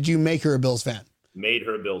 or did you make her a Bills fan? Made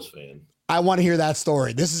her a Bills fan. I want to hear that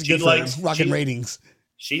story. This is good for rocking ratings.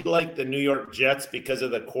 She liked the New York Jets because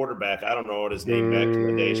of the quarterback. I don't know what his name back in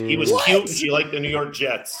the day. He was cute and she liked the New York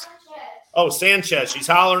Jets. Oh, Sanchez. She's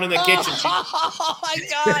hollering in the kitchen. Oh, my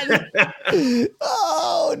God.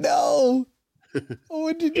 Oh, no.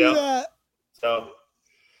 When did you do that? So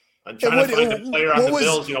I'm trying to find a player on the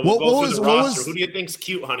Bills. We'll go through the roster. Who do you think's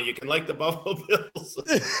cute, honey? You can like the Buffalo Bills.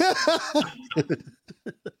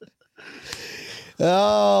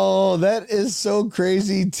 Oh, that is so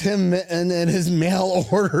crazy. Tim Mitten and his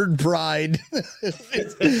mail-ordered bride.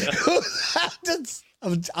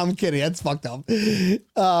 I'm kidding. That's fucked up. Yeah,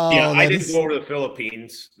 Oh, I didn't go over to the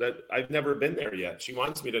Philippines. That I've never been there yet. She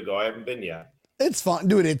wants me to go. I haven't been yet. It's fun,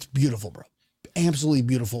 dude. It's beautiful, bro. Absolutely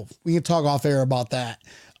beautiful. We can talk off air about that.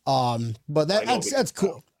 But that's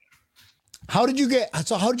cool. How did you get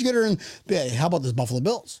her in? How about this Buffalo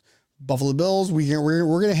Bills? Buffalo Bills.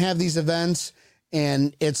 We're gonna have these events,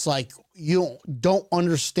 and it's like you don't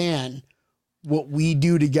understand what we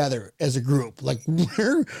do together as a group. Like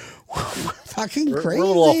we're fucking crazy. We're a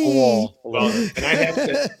little off the wall. Well, and I have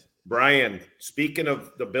to, Brian. Speaking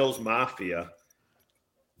of the Bills Mafia,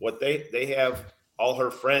 what they have all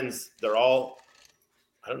her friends. They're all,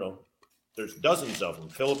 I don't know. There's dozens of them,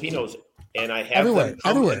 Filipinos, and I have them come,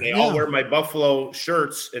 everywhere. and they all wear my Buffalo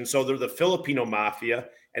shirts, and so they're the Filipino Mafia,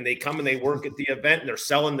 and they come and they work at the event, and they're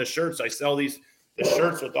selling the shirts. I sell the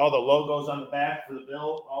shirts with all the logos on the back for the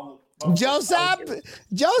Bill. All the Joseph.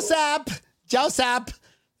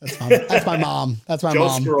 That's my mom. That's my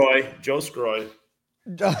mom. Joe Scroy.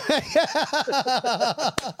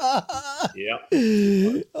 Yeah.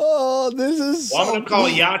 Oh, this is. Well, I'm gonna call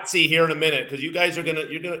Yahtzee here in a minute because you guys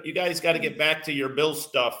got to get back to your Bill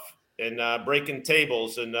stuff and breaking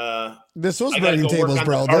tables and this was I gotta breaking go tables, work on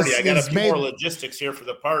bro. the party. This I got a is few more logistics here for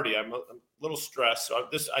the party. I'm a little stressed, so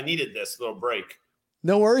I needed this little break.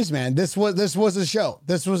 No worries, man. This was a show.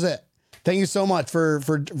 This was it. Thank you so much for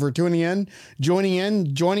tuning in,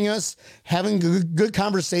 joining us, having good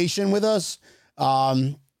conversation with us.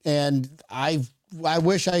 And I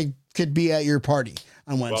wish I could be at your party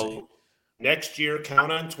on Wednesday. Well, next year,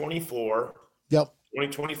 count on 24. Yep.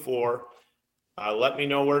 2024. Let me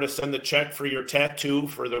know where to send the check for your tattoo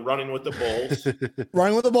for the running with the bulls.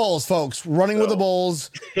 Running with the bulls, folks. Running with the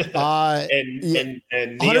bulls. And Neil,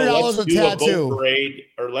 $100 a tattoo. A boat parade,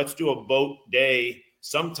 or let's do a boat day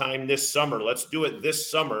sometime this summer. Let's do it this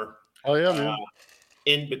summer. Oh yeah, man.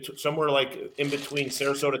 Somewhere like in between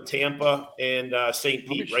Sarasota, Tampa, and St.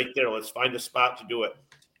 Pete, right there. Let's find a spot to do it.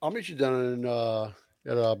 I'll meet you down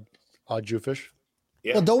at Jewfish.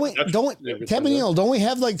 Yeah. Well, don't we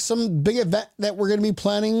have like some big event that we're going to be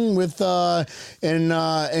planning with in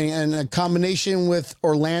a combination with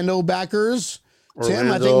Orlando backers?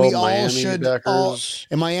 Tim, I think we all Miami should. backers.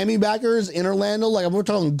 And Miami backers in Orlando, like we're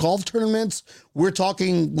talking golf tournaments, we're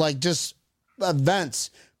talking like just events.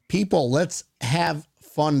 People, let's have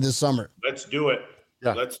fun this summer. Let's do it.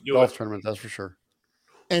 Yeah, let's do golf it. tournament, that's for sure.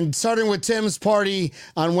 And starting with Tim's party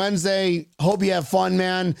on Wednesday. Hope you have fun,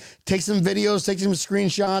 man. Take some videos, take some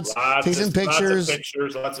screenshots, take some pictures.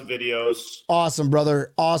 Lots of videos. Awesome,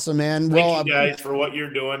 brother. Awesome, man. Thank you guys for what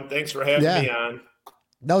you're doing. Thanks for having me on.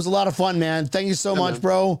 That was a lot of fun, man. Thank you so much,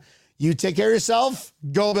 bro. You take care of yourself.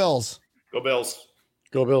 Go Bills. Go Bills.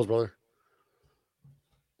 Go Bills, brother.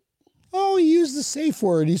 Oh, he used the safe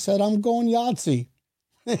word. He said, I'm going Yahtzee.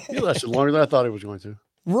 He lasted longer than I thought he was going to.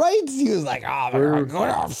 Right? He was like, oh,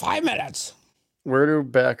 go 5 minutes. Where do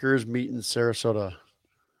backers meet in Sarasota?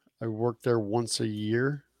 I work there once a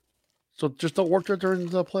year. So just don't work there during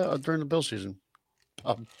the Bill season.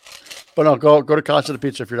 But no, go to Casa de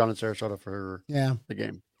Pizza if you're down in Sarasota for the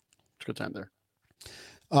game. It's a good time there.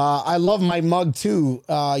 I love my mug too.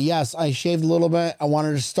 Yes, I shaved a little bit. I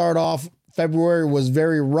wanted to start off. February was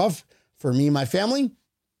very rough for me and my family.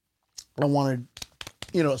 I wanted,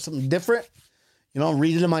 something different.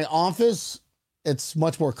 Read it in my office. It's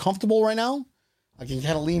much more comfortable right now. I can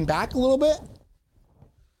kind of lean back a little bit.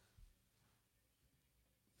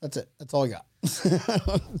 That's it. That's all I got.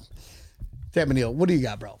 Damn, Neil, what do you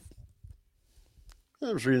got, bro?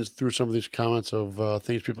 I was reading through some of these comments of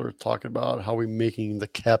things people are talking about, how we making the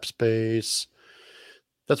cap space.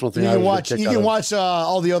 That's one thing you can watch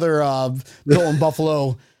all the other Bill and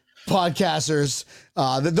Buffalo podcasters.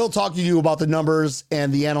 They'll talk to you about the numbers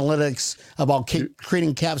and the analytics about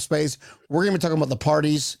creating cap space. We're going to be talking about the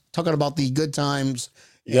parties, talking about the good times.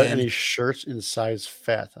 You got any shirts in size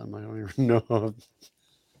fat? I don't even know.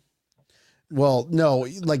 Well, no,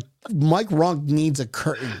 like Mike Runk needs a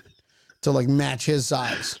curtain to like match his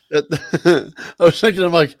size. I was thinking,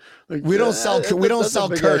 I'm like we don't sell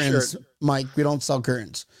curtains, Mike. We don't sell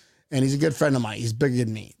curtains, and he's a good friend of mine. He's bigger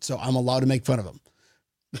than me, so I'm allowed to make fun of him,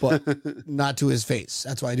 but not to his face.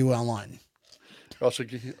 That's why I do it online. Also,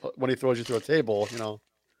 when he throws you through a table,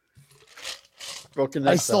 broken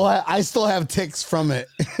neck. I still have ticks from it.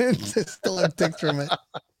 Still have ticks from it.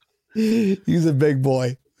 He's a big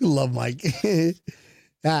boy. Love Mike.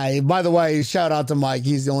 By the way, shout out to Mike.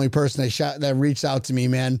 He's the only person that reached out to me,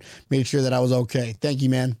 man. Made sure that I was okay. Thank you,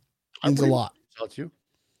 man. Means a lot. That's you.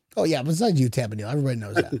 Oh yeah, besides you, Tabanil. Everybody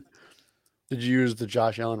knows that. Did you use the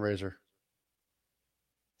Josh Allen razor?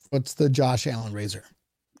 What's the Josh Allen razor?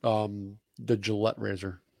 The Gillette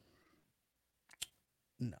razor.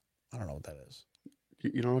 I don't know what that is.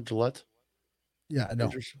 You don't know Gillette? Yeah, I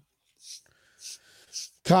don't.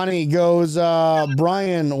 Connie goes,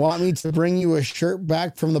 Brian, want me to bring you a shirt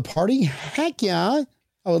back from the party? Heck yeah.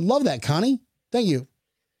 I would love that, Connie. Thank you.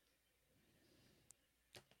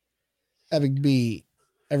 Epic B,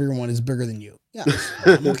 everyone is bigger than you. Yeah,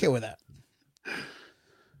 I'm okay with that.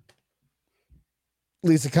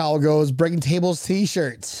 Lisa Kyle goes, Breaking Tables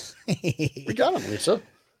t-shirts. We got them, Lisa.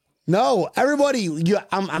 No, everybody,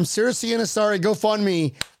 I'm seriously going to start a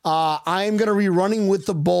GoFundMe. I'm going to be running with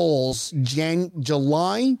the Bulls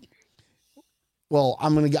July. Well, I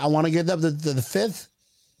want to get up to the 5th.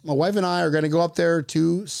 My wife and I are going to go up there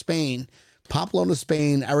to Spain, Pamplona,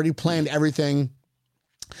 Spain. I already planned everything.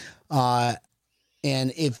 And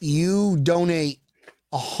if you donate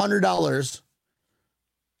 $100,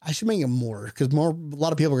 I should make it more because a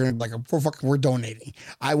lot of people are going to be like, we're donating.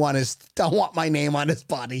 I want my name on his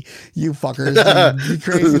body. You fuckers be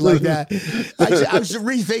crazy like that. I should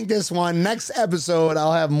rethink this one. Next episode,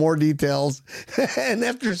 I'll have more details. And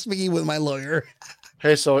after speaking with my lawyer.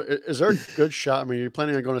 Hey, so is there a good shot? I mean, you're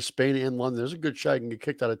planning on going to Spain and London. There's a good shot you can get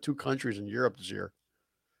kicked out of 2 countries in Europe this year.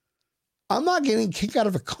 I'm not getting kicked out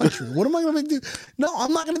of a country. What am I going to do? No,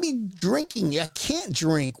 I'm not going to be drinking. I can't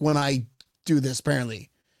drink when I do this, apparently.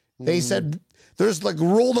 They said there's like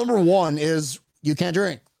rule number 1 is you can't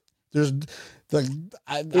drink. There's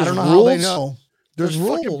I don't know how they know. There's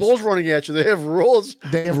rules. Fucking bulls running at you. They have rules.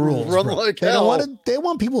 They have rules. Run bro. like they hell. They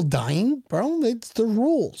want people dying, bro. It's the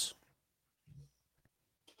rules.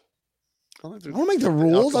 I want to make the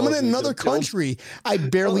rules. I'm in another country. I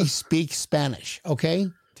barely speak Spanish. Okay,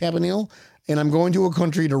 Tabanil, and I'm going to a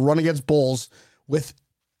country to run against bulls with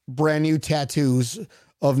brand new tattoos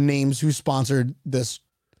of names who sponsored this.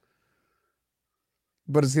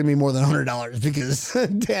 But it's going to be more than $100 because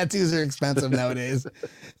tattoos are expensive nowadays.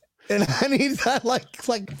 And I need that, like,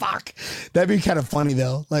 fuck. That'd be kind of funny,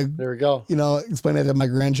 though. Like, there we go. Explain that to my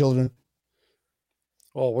grandchildren.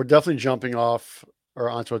 Well, we're definitely jumping off or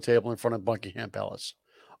onto a table in front of Buckingham Palace.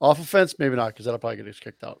 Off a fence, maybe not, because that'll probably get us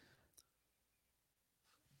kicked out.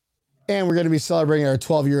 And we're going to be celebrating our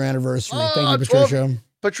 12-year anniversary. Thank you, Patricia.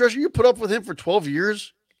 Patricia, you put up with him for 12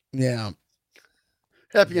 years? Yeah.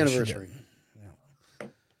 Happy anniversary.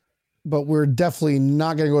 But we're definitely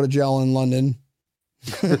not going to go to jail in London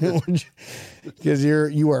because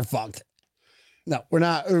you are fucked. No, we're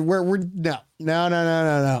not. We're no.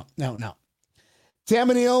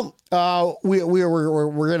 Tamanil,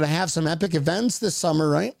 we're going to have some epic events this summer,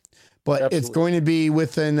 right? But Absolutely. It's going to be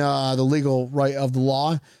within the legal right of the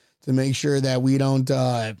law to make sure that we don't.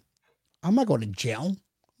 I'm not going to jail.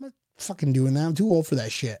 I'm not fucking doing that. I'm too old for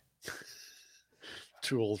that shit.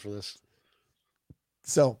 Too old for this.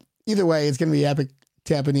 So. Either way, it's going to be epic.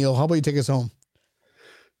 Tapanil, how about you take us home?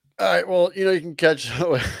 All right. Well, you can catch.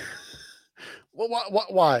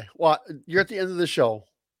 Why? You're at the end of the show.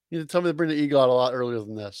 You need to tell me to bring the Eagle out a lot earlier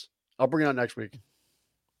than this. I'll bring it out next week.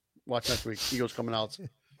 Watch next week. Eagle's coming out.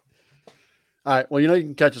 All right. Well, you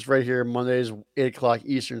can catch us right here Mondays, 8:00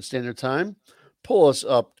 Eastern Standard Time. Pull us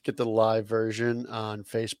up, get the live version on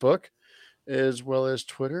Facebook, as well as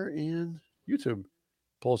Twitter and YouTube.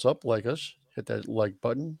 Pull us up, like us, hit that like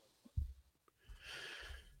button.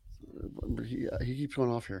 He keeps going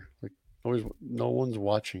off here. Like no one's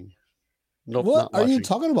watching. Nope. What are you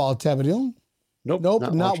talking about, Tabadil? Nope.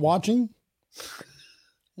 Not watching.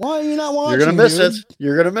 Why are you not watching? You're gonna miss it.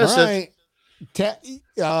 You're gonna miss it.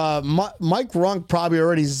 Mike Runk probably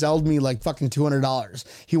already zelled me like fucking $200.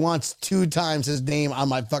 He wants 2 times his name on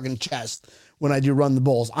my fucking chest when I do run the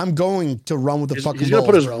Bulls. I'm going to run with the fucking. He's gonna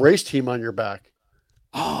Bulls, put his race team on your back.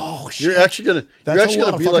 Oh shit! You're actually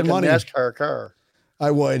gonna be like money. A NASCAR car. I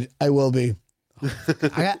will be.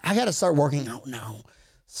 I got to start working out now.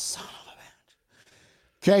 Son of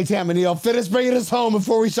a bitch. Okay, Tamanil, finish bringing us home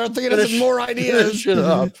before we start thinking of some more ideas. Finish it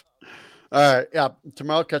up. All right, yeah.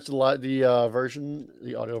 Tomorrow, catch the audio version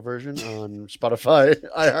on Spotify,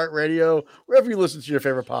 iHeartRadio, wherever you listen to your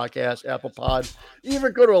favorite podcast, Apple Pod.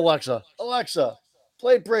 Even go to Alexa. Alexa,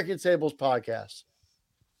 play Breaking Tables podcast.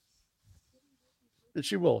 And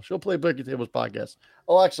she will. She'll play Breaking Tables podcast.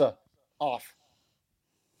 Alexa, off.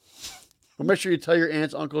 Well, make sure you tell your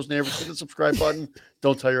aunts, uncles, neighbors, hit the subscribe button.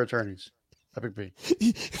 Don't tell your attorneys. Epic B.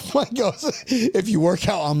 Mike goes, if you work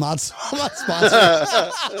out, I'm not sponsored.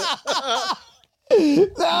 No,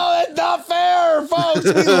 that's not fair, folks.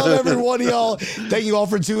 We love every one of y'all. Thank you all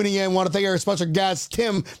for tuning in. Want to thank our special guest,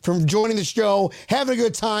 Tim, for joining the show. Having a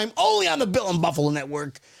good time. Only on the Bill and Buffalo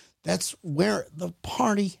Network. That's where the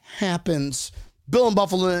party happens. Bill and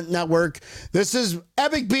Buffalo Network. This is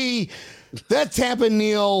Epic B. That's Tampa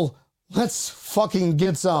Neal. Let's fucking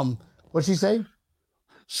get some. What'd she say?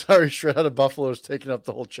 Sorry, Shred Out of Buffalo is taking up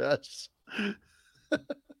the whole chest.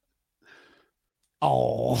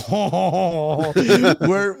 Oh,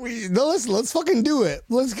 let's fucking do it.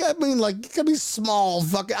 It could be small.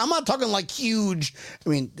 Fucking, I'm not talking like huge. I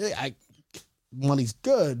mean, money's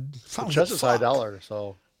good. The chest is $high,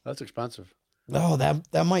 so that's expensive. Oh,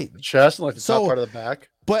 that might The chest and like the top part of the back.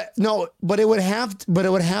 But it would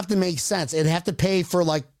have to make sense. It'd have to pay for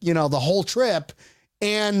the whole trip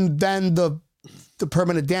and then the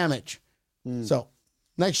permanent damage. So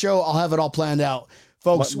next show I'll have it all planned out.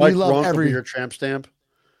 Folks, Mike we love Runk every your tramp stamp.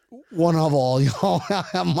 One of all,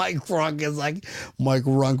 Mike Runk is like, Mike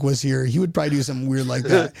Runk was here. He would probably do something weird like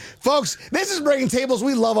that. Folks, this is Breaking Tables.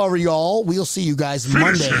 We love all y'all. We'll see you guys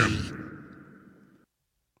Monday. Love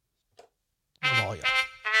all y'all.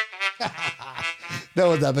 That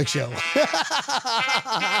was that big show.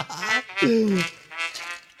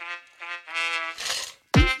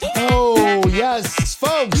 Oh, yes,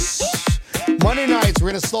 folks. Monday nights, we're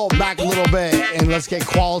going to slow it back a little bit and let's get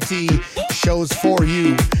quality shows for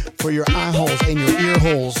you, for your eye holes and your ear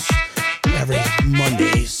holes every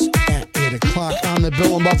Mondays at 8 o'clock on the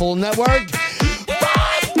Bill and Buffalo Network.